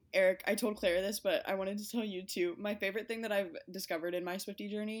quickly. Eric, I told Claire this, but I wanted to tell you too. My favorite thing that I've discovered in my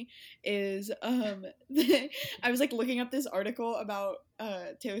Swiftie journey is I was like looking up this article about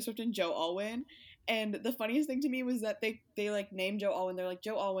Taylor Swift and Joe Alwyn, and the funniest thing to me was that they like named Joe Alwyn. They're like,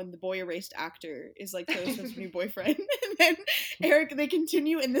 Joe Alwyn, the boy erased actor, is like Taylor Swift's new boyfriend. And then Eric, they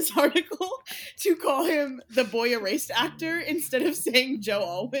continue in this article to call him the boy erased actor instead of saying Joe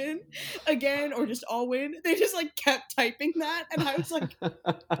Alwyn again or just Alwyn. They just like kept typing that, and I was like,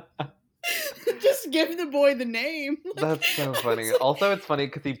 just give the boy the name. That's so funny. Like, also, it's funny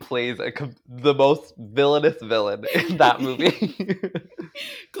because he plays the most villainous villain in that movie.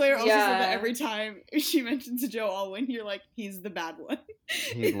 Claire also said that every time she mentions Joe Alwyn, you're like, he's the bad one.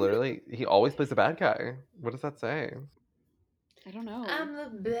 He always plays the bad guy. What does that say? I don't know. I'm the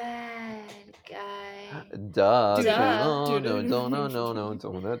bad guy. Duh. No.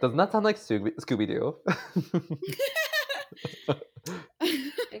 Doesn't that sound like Scooby-Doo?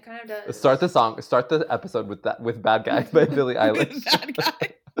 It kind of does. Start the episode with Bad Guy by Billie Eilish. Bad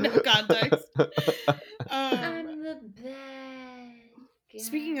Guy. No context. I'm the bad guy.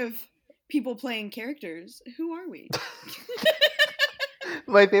 Speaking of people playing characters, who are we?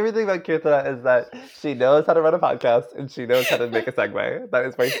 My favorite thing about Kirthana is that she knows how to run a podcast and she knows how to make a segue.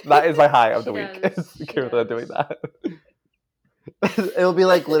 That is my high of the week. Is Kirthana doing that? It'll be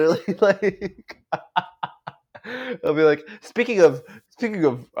like literally like it'll be like speaking of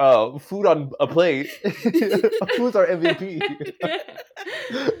food on a plate. Who's our MVP?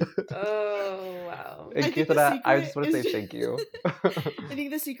 Oh wow! And Kirthana, I just want to say thank you. I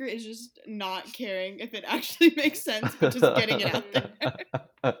think the secret is just not caring if it actually makes sense, but just getting it out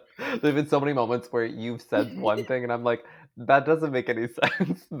there. There've been so many moments where you've said one thing and I'm like, that doesn't make any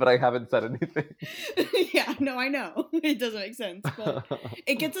sense, but I haven't said anything. Yeah, no, I know. It doesn't make sense, but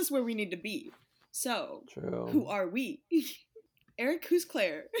it gets us where we need to be. So, true. Who are we? Eric, who's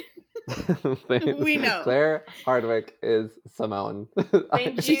Claire? We know. Claire Hardwick is Simone.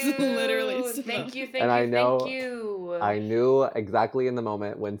 Thank you. She's literally Simone. Thank you. I knew exactly in the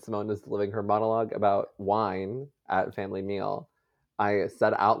moment when Simone was delivering her monologue about wine at family meal. I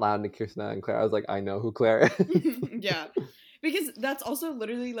said out loud to Kirstna and Claire, I was like, I know who Claire is. Yeah. Because that's also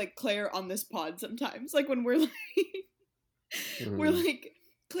literally like Claire on this pod sometimes. Like when we're like, we're like,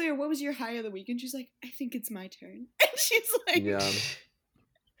 Claire, what was your high of the week? And she's like, I think it's my turn. And she's like, yeah.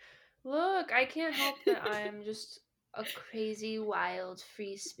 Look, I can't help that I'm just A crazy, wild,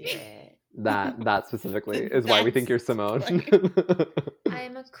 free spirit. That specifically is why we think you're Simone. I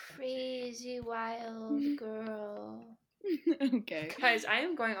am a crazy, wild girl. Okay. Guys, I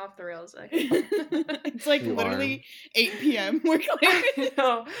am going off the rails. It's like You literally 8 p.m. We're going.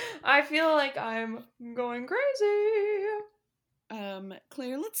 No, I feel like I'm going crazy.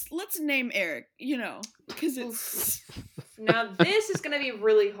 Claire, let's name Eric. You know, because it's Now this is gonna be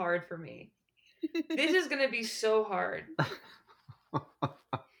really hard for me. This is gonna be so hard.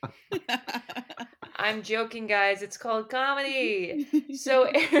 I'm joking, guys. It's called comedy. So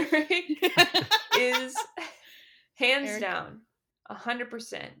Eric is hands Eric. down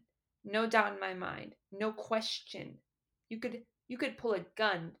 100%, no doubt in my mind, no question. You could pull a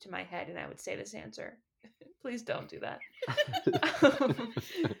gun to my head and I would say this answer. Please don't do that.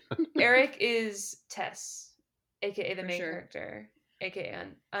 Eric is Tess, aka the For main sure. character, aka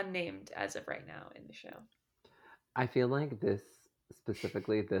unnamed as of right now in the show. I feel like this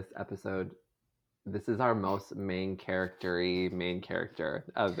episode, this is our most main character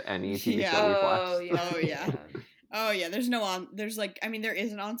of any TV show we've watched. Oh yeah. Oh yeah. There's like, I mean, there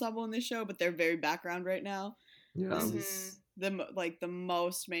is an ensemble in this show, but they're very background right now. Yeah. This is the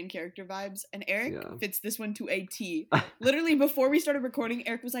most main character vibes, and Eric fits this one to a T. Literally before we started recording,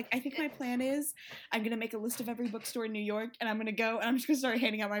 Eric was like, I think my plan is I'm gonna make a list of every bookstore in New York, and I'm gonna go and I'm just gonna start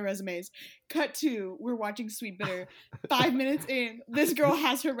handing out my resumes. Cut to, we're watching Sweet Bitter. 5 minutes in, this girl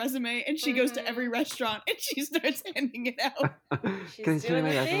has her resume and she goes to every restaurant and she starts handing it out. She's doing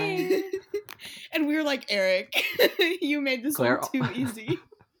the thing. And we were like, Eric, you made this one too easy.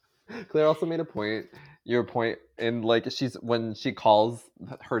 Claire also made a point. Your point in like when she calls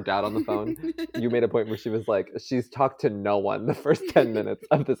her dad on the phone, you made a point where she was like, she's talked to no one the first 10 minutes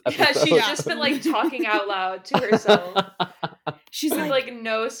of this episode. Yeah, she's just been like talking out loud to herself. She's like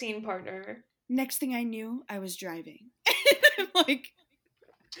no scene partner. Next thing I knew, I was driving. I'm like,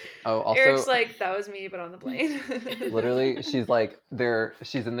 oh, also, Eric's like, that was me, but on the plane. Literally, she's like,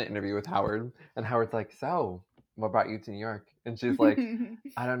 she's in the interview with Howard, and Howard's like, so, what brought you to New York? And she's like,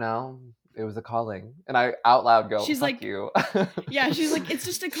 I don't know. It was a calling. And I out loud go, she's fuck like, you. Yeah, she's like, it's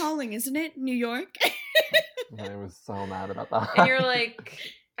just a calling, isn't it? New York? And I was so mad about that. And you're like,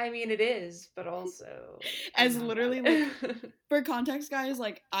 I mean, it is, but also... As literally, like, for context, guys,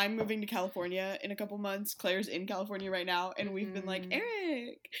 like, I'm moving to California in a couple months. Claire's in California right now, and we've been like,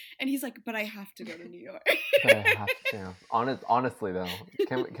 Eric! And he's like, but I have to go to New York. But I have to. Honestly, though,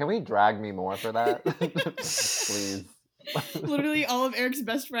 can we drag me more for that? Please. Literally all of Eric's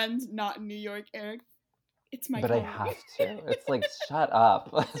best friends not in New York. Eric, it's my calling. I have to. It's like, shut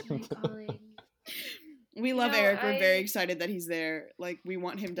up. We love Eric. We're very excited that he's there. Like, we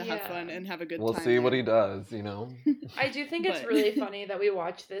want him to have fun and have a good time. We'll see what he does, you know? I do think it's really funny that we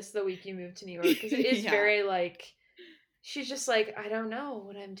watch this the week you move to New York, because it is very, like, she's just like, I don't know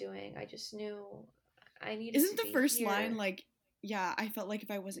what I'm doing. I just knew I needed Isn't to the be first here. line, like, yeah, I felt like if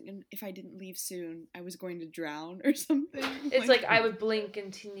I didn't leave soon, I was going to drown or something. It's like I would blink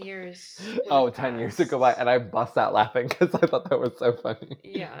and 10 years. 10 years would go by, and I bust out laughing because I thought that was so funny.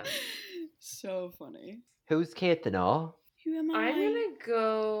 Yeah. So funny. Who's Keitano? Who am I? I'm gonna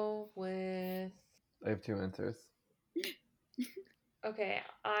go with... I have two answers. Okay,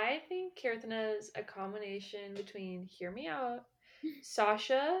 I think Kirtana is a combination between, hear me out,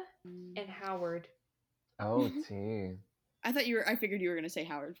 Sasha and Howard. Oh, T. I figured you were gonna say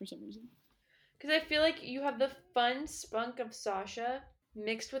Howard for some reason. Because I feel like you have the fun spunk of Sasha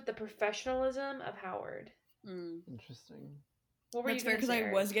mixed with the professionalism of Howard. Interesting. What were That's you fair, because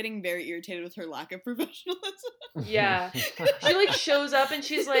I was getting very irritated with her lack of professionalism. Yeah. She, like, shows up and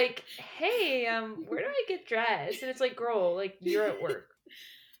she's like, hey, where do I get dressed? And it's like, girl, like, you're at work.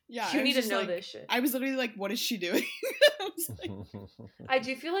 Yeah. You need to know this shit. I was literally like, what is she doing? I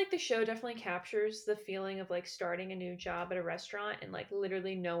do feel like the show definitely captures the feeling of, like, starting a new job at a restaurant and, like,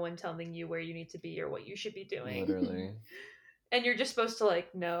 literally no one telling you where you need to be or what you should be doing. Literally. And you're just supposed to,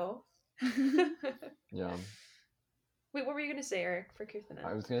 like, know. Yeah. Wait, what were you going to say, Eric, for Kirtana?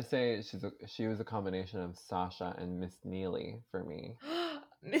 I was going to say she was a combination of Sasha and Miss Neely for me.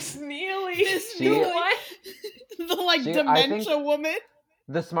 Miss Neely? Miss Neely? What? The, like, dementia woman?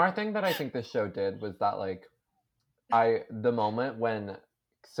 The smart thing that I think this show did was that, like, the moment when,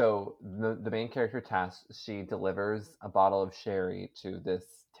 so the main character Tess, she delivers a bottle of sherry to this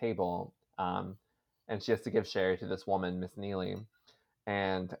table, and she has to give sherry to this woman, Miss Neely,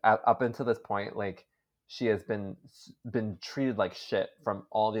 and up until this point, like, she has been treated like shit from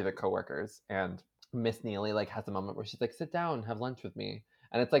all the other coworkers, and Miss Neely, like, has a moment where she's like, sit down, have lunch with me,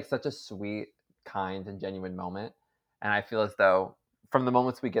 and it's like such a sweet, kind, and genuine moment, and I feel as though from the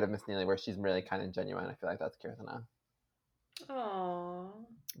moments we get of Miss Neely where she's really kind and genuine, I feel like that's Kirtana. Aww.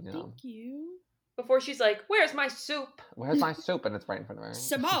 Yeah. Thank you. Before she's like, "Where's my soup?" Where's my soup? And it's right in front of her.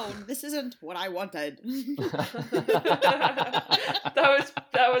 Simone, this isn't what I wanted.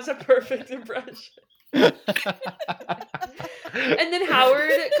 That was a perfect impression. And then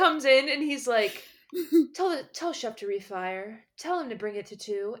Howard comes in and he's like, Tell Chef to refire. Tell him to bring it to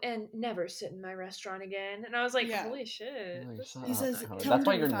 2 and never sit in my restaurant again." And I was like, Yeah. holy shit. Holy shit. He says, Howard. "Tell him That's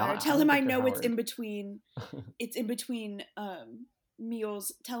why to you're refire. not. Tell don't him I think you're know it's in Howard. between. It's in between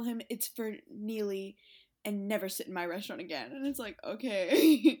meals. Tell him it's for Neely, and never sit in my restaurant again." And it's like,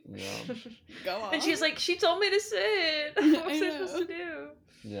 okay, Yeah. go on. And she's like, "She told me to sit. What was I supposed to do?"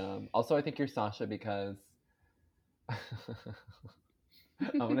 Yeah. Also, I think you're Sasha because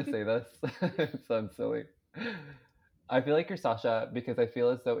I'm gonna say this. It sounds silly. I feel like you're Sasha because I feel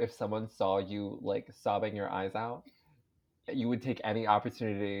as though if someone saw you like sobbing your eyes out, you would take any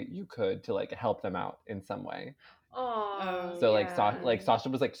opportunity you could to like help them out in some way. Oh, So like Sasha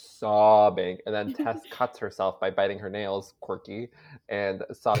was like sobbing, and then Tess cuts herself by biting her nails, quirky, and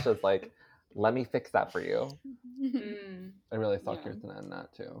Sasha's like, "Let me fix that for you." Mm, I really saw Yeah. Kirsten in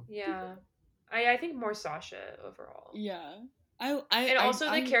that too. yeah. I think more Sasha overall. Yeah. And also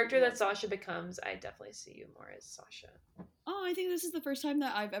the character love that Sasha becomes, I definitely see you more as Sasha. Oh, I think this is the first time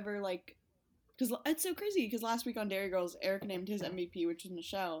that I've ever like, because it's so crazy. Because last week on Dairy Girls, Eric named his MVP, which was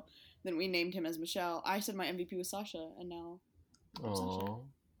Michelle. Then we named him as Michelle. I said my MVP was Sasha, and now I'm Sasha. Aww.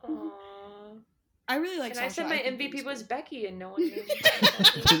 Aww. I really like And Sasha. I said my think he MVP was cool. Becky, and no one knew.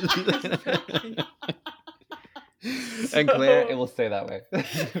 And Claire, it will stay that way.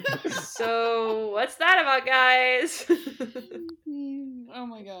 So what's that about, guys? Oh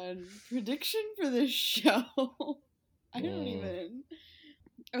my god. Prediction for this show. I don't Mm. even.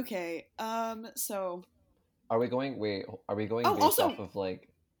 Okay. So Are we going? Wait, are we going Oh, based also- off of like?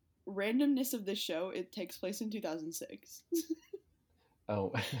 randomness of this show, it takes place in 2006.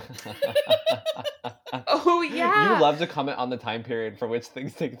 Oh. Oh, yeah. You love to comment on the time period for which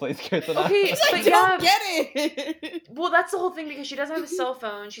things take place, Kirsten. Okay, Because I but don't yeah. get it. Well, that's the whole thing because she doesn't have a cell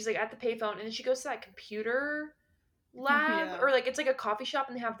phone. She's like at the payphone, and then she goes to that computer lab, Yeah. or like it's like a coffee shop,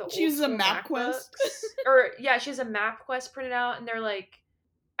 and they have the She uses a old MapQuest. MacBooks. Or yeah, she has a MapQuest printed out, and they're like,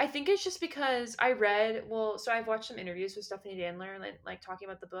 I think it's just because I read. Well, so I've watched some interviews with Stephanie Danler, like talking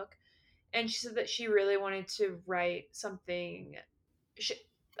about the book, and she said that she really wanted to write something.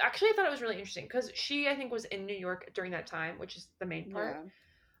 Actually, I thought it was really interesting because she, I think, was in New York during that time, which is the main part. Yeah.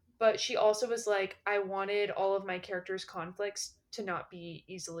 But she also was like, I wanted all of my characters' conflicts to not be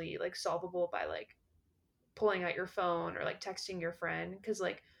easily like solvable by like pulling out your phone or like texting your friend, because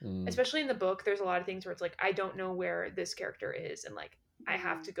like especially in the book, there's a lot of things where it's like, I don't know where this character is, and like I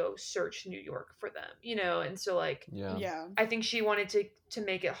have to go search New York for them, you know. And so like Yeah. I think she wanted to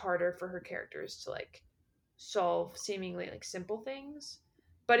make it harder for her characters to like solve seemingly like simple things.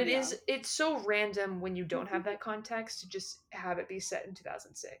 But it's so random when you don't have that context to just have it be set in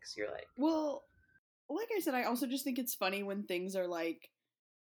 2006. You're like, Well, like I said, I also just think it's funny when things are like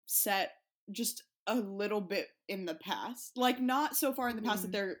set just a little bit in the past, like not so far in the past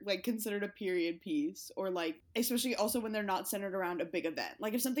that they're like considered a period piece, or like especially also when they're not centered around a big event.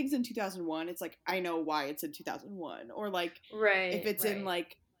 Like if something's in 2001, it's like I know why it's in 2001, or like right, if it's in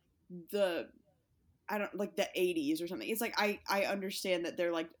like the like the 80s or something. It's like I understand that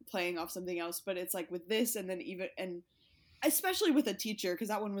they're like playing off something else, but it's like with this, and then even, and especially with a teacher, because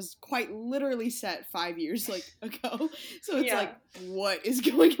that one was quite literally set 5 years like ago, so it's like what is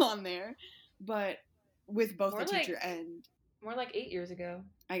going on there. But with both More the like- teacher and more like 8 years ago.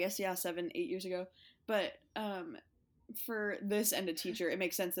 I guess 7-8 years ago, but for this and a teacher, it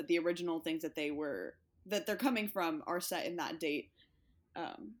makes sense that the original things that they're coming from are set in that date.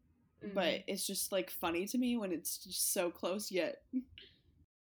 But it's just like funny to me when it's just so close, yet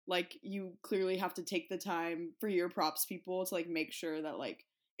like you clearly have to take the time for your props people to like make sure that like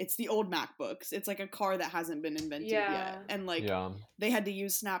it's the old MacBooks. It's like a car that hasn't been invented yet, and like they had to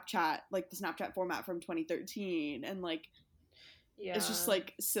use Snapchat, like the Snapchat format from 2013, and like it's just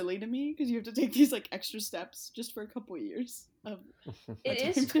like silly to me because you have to take these like extra steps just for a couple years.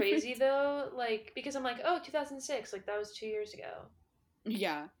 It is crazy though, like because I'm like, oh, 2006, like that was 2 years ago.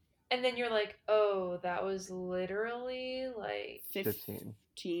 Yeah. And then you're like, oh, that was literally like 15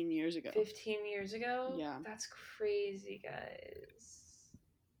 years ago. 15 years ago? Yeah. That's crazy, guys.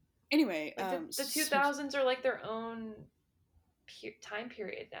 Anyway, like the 2000s are like their own time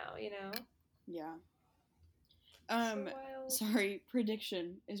period now, you know? Yeah. So wild. Sorry,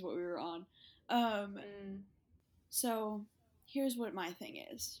 prediction is what we were on. So here's what my thing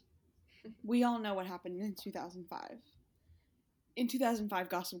is. We all know what happened in 2005. In 2005,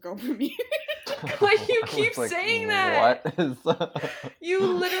 Gossip Girl premiered. Why do you I keep was like, saying that? What is You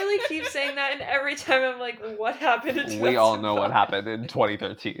literally keep saying that, and every time I'm like, what happened in 2005? We all know what happened in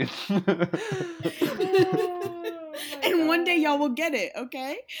 2013. Oh my And one day y'all God. will get it,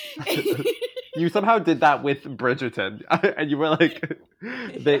 okay? You somehow did that with Bridgerton, and you were like,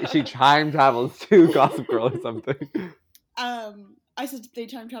 she time travels to Gossip Girl or something. I said they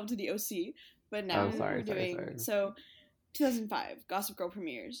time travel to the OC, but now Oh, sorry, we're sorry, doing sorry. so 2005 Gossip Girl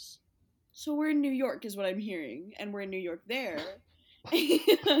premieres. So we're in New York is what I'm hearing, and we're in New York there.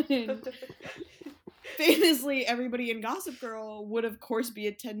 And famously, everybody in Gossip Girl would of course be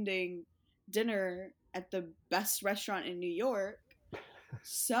attending dinner at the best restaurant in New York.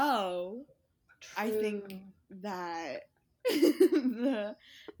 So I think True. that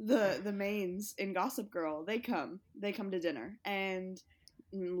the mains in Gossip Girl they come to dinner, and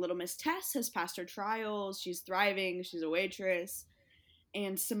little Miss Tess has passed her trials. She's thriving. She's a waitress,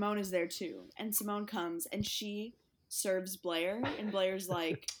 and Simone is there too. And Simone comes and she serves Blair, and Blair's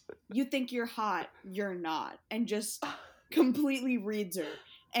like, "You think you're hot? You're not," and just completely reads her.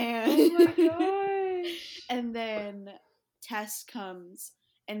 And Oh my gosh. and then Tess comes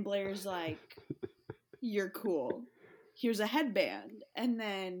and Blair's like, "You're cool. Here's a headband." And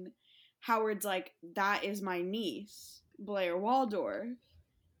then Howard's like, "That is my niece, Blair Waldorf,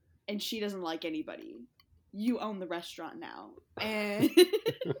 and she doesn't like anybody. You own the restaurant now." And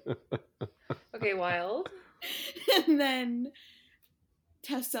Okay, wild. and then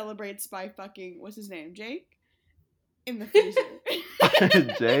Tess celebrates by fucking what's his name? Jake? In the freezer.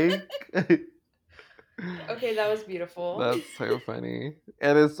 Jake? Okay, that was beautiful. That's so funny.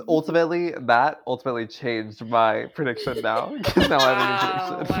 And it's ultimately changed my prediction now. 'Cause now I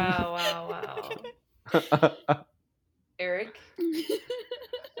have a new prediction. Wow. Eric?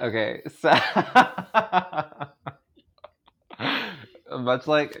 Okay, so much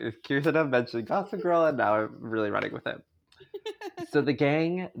like Kirsten have mentioned Gossip Girl, and now I'm really running with it. So the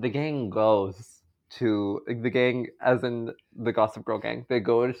gang goes to the gang, as in the Gossip Girl gang. They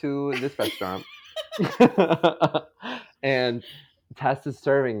go to this restaurant, and Tess is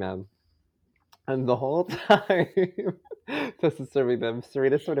serving them, and the whole time Tess is serving them,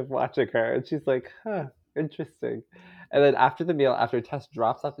 Serena's sort of watching her, and she's like, "Huh, interesting." And then after the meal, after Tess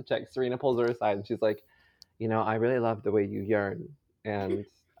drops off the check, Serena pulls her aside, and she's like, I really love the way you yearn, and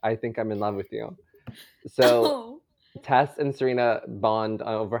I think I'm in love with you. So Oh. Tess and Serena bond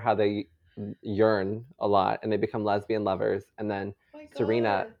over how they yearn a lot, and they become lesbian lovers. And then My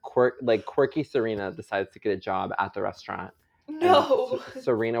Serena, God. quirky Serena, decides to get a job at the restaurant. No. And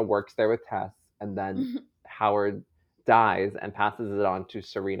Serena works there with Tess, and then Howard dies and passes it on to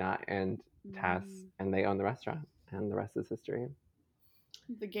Serena and Tess, and they own the restaurant, and the rest is history.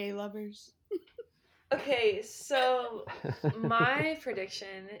 The gay lovers. Okay, so my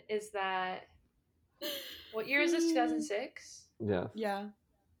prediction is that what year is this? 2006? Yes. Yeah.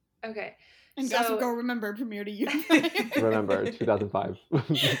 Okay. And Gossip Girl, remember, premiered a year. Remember, 2005.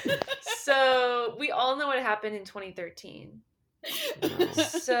 So we all know what happened in 2013.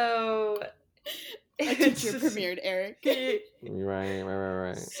 So A teacher premiered, Eric.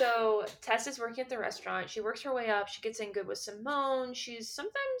 Right. So Tess is working at the restaurant. She works her way up. She gets in good with Simone. She's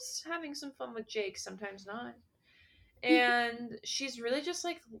sometimes having some fun with Jake, sometimes not. And she's really just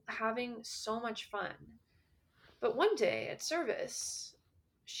like having so much fun. But one day at service,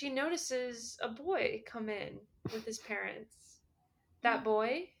 she notices a boy come in with his parents. That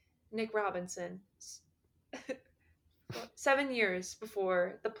boy, Nick Robinson. 7 years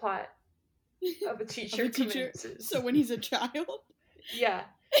before the plot of a teacher commences. So when he's a child? Yeah.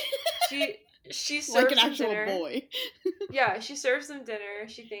 She serves like an them actual dinner. boy. Yeah, she serves them dinner.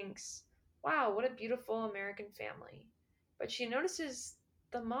 She thinks, wow, what a beautiful American family. But she notices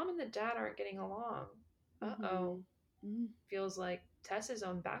the mom and the dad aren't getting along. Uh-oh. Mm-hmm. Feels like Tess's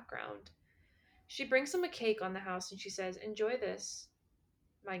own background. She brings them a cake on the house and she says, enjoy this,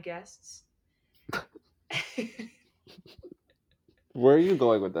 my guests. Where are you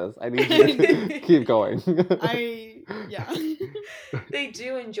going with this? I need you to keep going. Yeah. They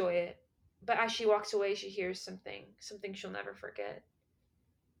do enjoy it. But as she walks away, she hears something she'll never forget.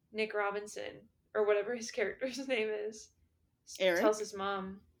 Nick Robinson, or whatever his character's name is, Eric? tells his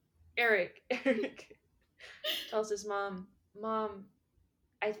mom, Eric tells his mom, Mom,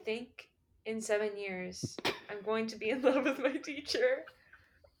 I think in 7 years, I'm going to be in love with my teacher.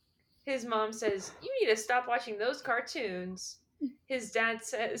 His mom says, you need to stop watching those cartoons. His dad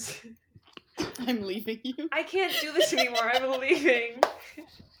says, I'm leaving you. I can't do this anymore. I'm leaving.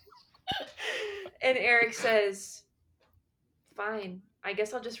 And Eric says, fine. I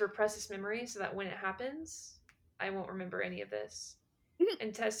guess I'll just repress this memory so that when it happens, I won't remember any of this.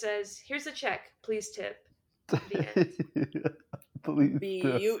 And Tess says, "Here's a check. Please tip." The end. Please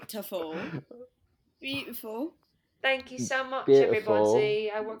do. Beautiful. Thank you so much, Beautiful.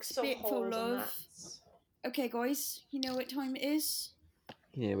 everybody. I worked so Beautiful, hard on love. that. Okay, guys, you know what time it is?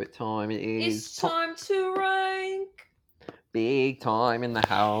 Yeah, what time it is? It's time to rank. Big time in the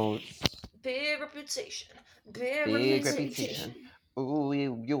house. Big reputation. Big Big reputation. reputation. Oh,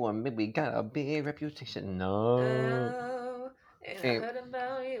 you and me, we got a big reputation. No. Oh, and I heard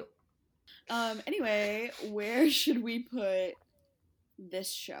about you. Anyway, where should we put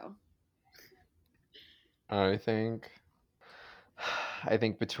this show? I think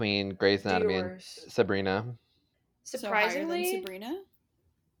between Grey's Anatomy and Sabrina. Surprisingly, so higher than Sabrina?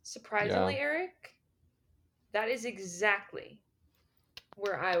 Surprisingly, Eric, that is exactly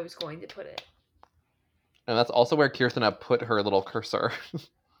where I was going to put it. And that's also where Kirsten put her little cursor.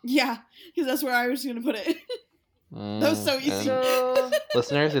 Yeah, because that's where I was going to put it. That was so easy. So,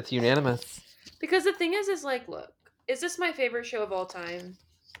 listeners, it's unanimous. Because the thing is like, look, is this my favorite show of all time?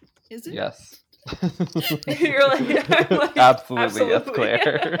 Is it? Yes. You're like, absolutely, yes,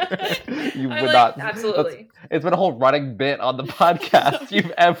 Claire. You would like, not. Absolutely. It's been a whole running bit on the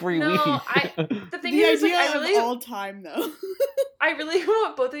podcast. Every week. The thing is, like, I really all time though. I really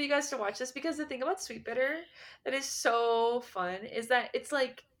want both of you guys to watch this because the thing about Sweet Bitter that is so fun is that it's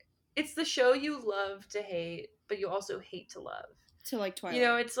like it's the show you love to hate, but you also hate to love. To like Twilight. You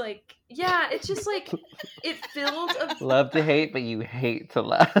know, it's like, yeah, it's just like it fills a love to hate, but you hate to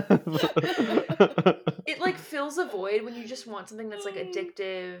love. It like fills a void when you just want something that's like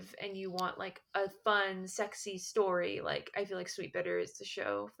addictive and you want like a fun, sexy story. Like I feel like Sweet Bitter is the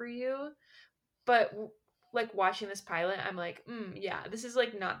show for you. But like watching this pilot, I'm like, yeah, this is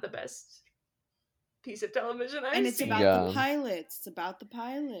like not the best piece of television I've seen. And it's about the pilots. It's about the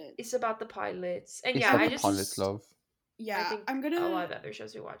pilots. It's about the pilots. And it's yeah, like I the just pilots love. Yeah, I think a lot of the other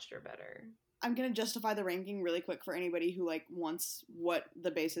shows we watched are better. I'm gonna justify the ranking really quick for anybody who like wants what the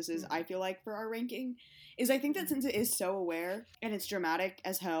basis is. I feel like for our ranking is I think that since it is so aware and it's dramatic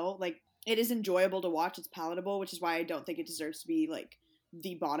as hell, like it is enjoyable to watch. It's palatable, which is why I don't think it deserves to be like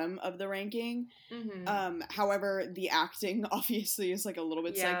the bottom of the ranking. However, the acting obviously is like a little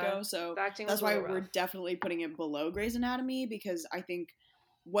bit psycho, so that's why we're definitely putting it below Grey's Anatomy, because I think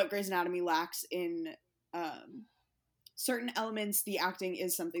what Grey's Anatomy lacks in certain elements, the acting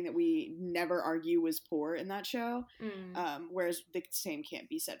is something that we never argue was poor in that show. Whereas the same can't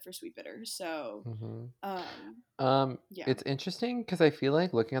be said for Sweet Bitter. So, yeah. It's interesting because I feel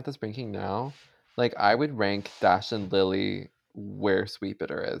like looking at this ranking now, like I would rank Dash and Lily where Sweet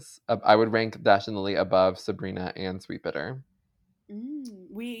Bitter is. I would rank Dash and Lily above Sabrina and Sweet Bitter.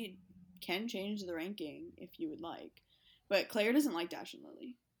 We can change the ranking if you would like, but Claire doesn't like Dash and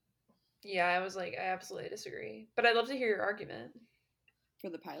Lily. Yeah, I was like, I absolutely disagree. But I'd love to hear your argument. For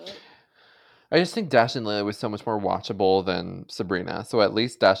the pilot? I just think Dash and Lily was so much more watchable than Sabrina. So at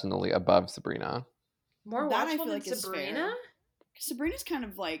least Dash and Lily above Sabrina. More watchable than Sabrina? Sabrina's kind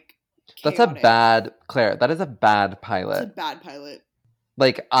of like chaotic. That's a bad, Claire, that is a bad pilot. It's a bad pilot.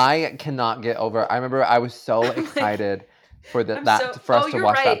 Like, I cannot get over, I remember I was so excited for us to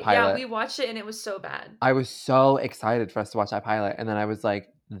watch that pilot. Yeah, we watched it and it was so bad. I was so excited for us to watch that pilot. And then I was like,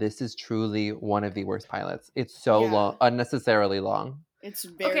 this is truly one of the worst pilots. It's so long, unnecessarily long. It's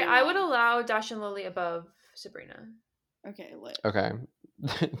very okay. long. I would allow Dash and Lily above Sabrina. Okay, lit. Okay.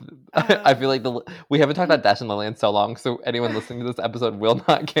 I feel like we haven't talked about Dash and Lily in so long, so anyone listening to this episode will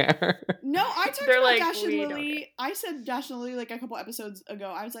not care. No, I talked about Dash and Lily. I said Dash and Lily like a couple episodes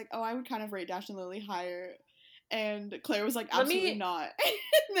ago. I was like, oh, I would kind of rate Dash and Lily higher. And Claire was like, absolutely not.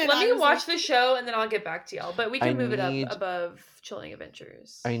 Let me watch the show and then I'll get back to y'all. But we can move it up above Chilling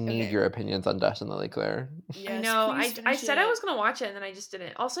Adventures. I need your opinions on Dash and Lily, Claire. Yes, I know. I said I was going to watch it and then I just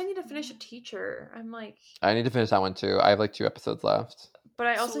didn't. Also, I need to finish A Teacher. I'm like... I need to finish that one too. I have like 2 episodes left. But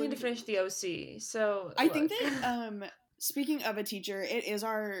I also need to finish The OC. So I think that... Speaking of A Teacher, it is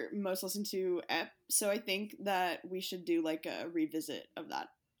our most listened to ep. So I think that we should do like a revisit of that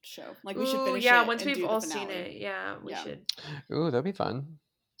show. Like we should finish it. Once we've all seen it. Yeah, we should. Ooh, that'd be fun.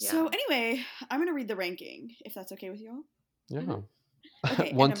 Yeah. So anyway, I'm gonna read the ranking if that's okay with y'all. Yeah.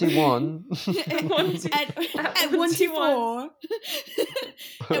 Okay, 1-1. At 1-4.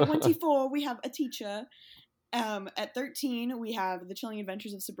 At 1-4, we have A Teacher. At 13, we have The Chilling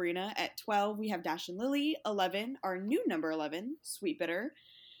Adventures of Sabrina. At 12, we have Dash and Lily. 11, our new number 11, Sweet Bitter.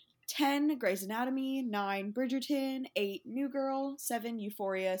 10, Grey's Anatomy. 9, Bridgerton. 8, New Girl. 7,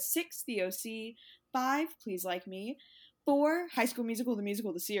 Euphoria. 6, The OC. 5, Please Like Me. 4, High School Musical, the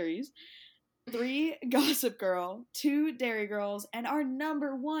musical, the series. 3, Gossip Girl. 2, Dairy Girls. And our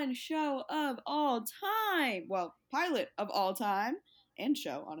number 1 show of all time, well, pilot of all time, and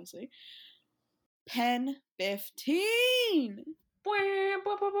show, honestly. Pen 15.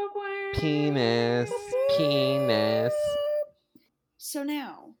 Penis. Penis. So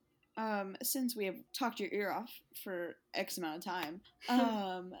now, since we have talked your ear off for X amount of time,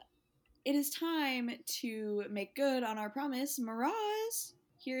 it is time to make good on our promise. Miraz,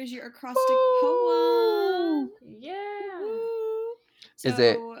 here is your acrostic poem. Yeah. Woo. Is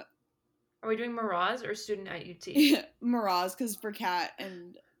it- Are we doing Miraz or student at UT? Miraz, because for Kat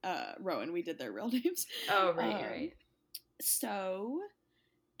and Rowan, we did their real names. Oh, right. So,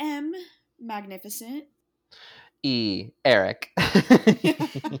 M, magnificent. E, Eric.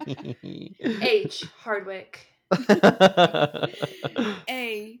 H, Hardwick.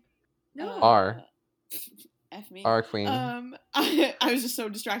 A, R. F me. R queen. I was just so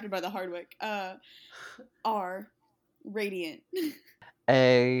distracted by the Hardwick. R, radiant.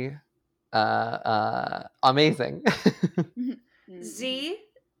 A, amazing. Z,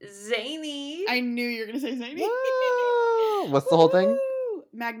 zany. I knew you were gonna say zany. Woo! What's the whole thing? Woo!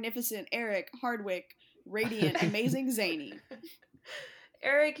 Magnificent, Eric, Hardwick, radiant, amazing, zany.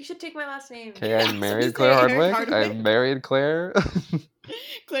 Eric, you should take my last name. Okay, I Yeah, married just Claire say Eric Hardwick. I Hardwick. married Claire.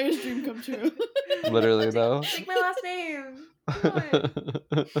 Claire's dream come true. Literally, though. Take my last name.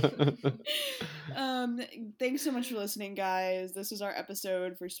 Come on. Thanks so much for listening, guys. This is our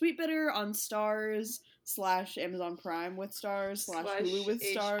episode for Sweet Bitter on Stars / Amazon Prime with Stars / Hulu with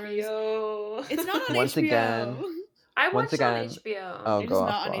Stars. HBO. It's not on Once HBO. again. I Once watch it on again- HBO. Oh, It is go not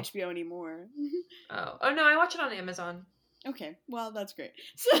off, on go off. HBO anymore. Oh no, I watch it on Amazon. Okay, well that's great.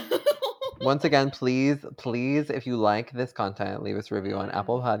 So Once again, please, if you like this content, leave us a review on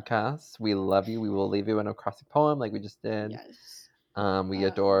Apple Podcasts. We love you. We will leave you an acrostic poem like we just did. yes. We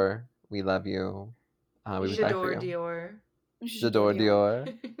adore. We love you. We would die for J'adore you. Dior. J'adore Dior.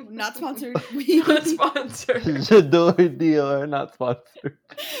 Not sponsored. Not sponsored. J'adore Dior. Not sponsored.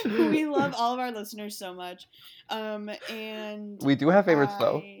 We love all of our listeners so much. And We do have favorites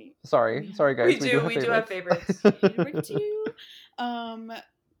though. Sorry, guys. We do have favorites. Favorite too.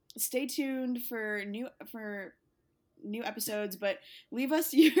 Stay tuned for new episodes, but leave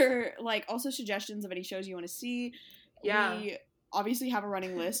us your also suggestions of any shows you want to see. Yeah. We obviously have a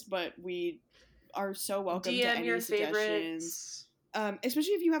running list, but we are so welcome to DM any your suggestions. favorites.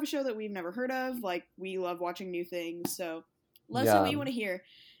 Especially if you have a show that we've never heard of. We love watching new things, so let us know what you want to hear.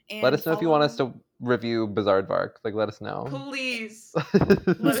 And let us know if you want us to review Bizarrevark. Let us know. Please.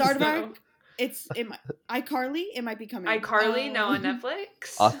 Bizarrevark. It's iCarly. It might be coming. iCarly now on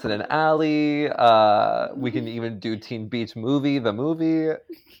Netflix. Austin and Ally. We can even do Teen Beach Movie, the movie.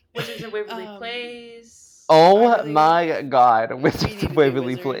 Which is in Waverly Place. Oh my God, which We need is to do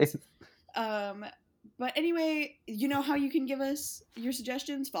Waverly Wizards. Place. But anyway, you know how you can give us your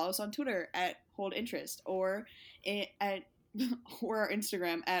suggestions? Follow us on Twitter at holdinterest or our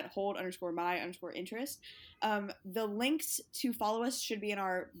Instagram at hold_my_interest. The links to follow us should be in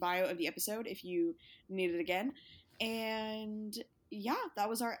our bio of the episode if you need it again. And yeah, that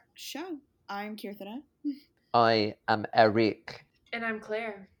was our show. I'm Kirthana. I am Eric. And I'm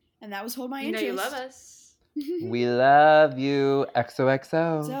Claire. And that was Hold My You know Interest. you love us. We love you.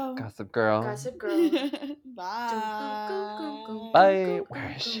 XOXO. So- Gossip Girl. Gossip Girl. Bye. Bye.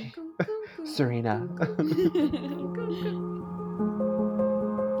 Where is she? Serena. Serena.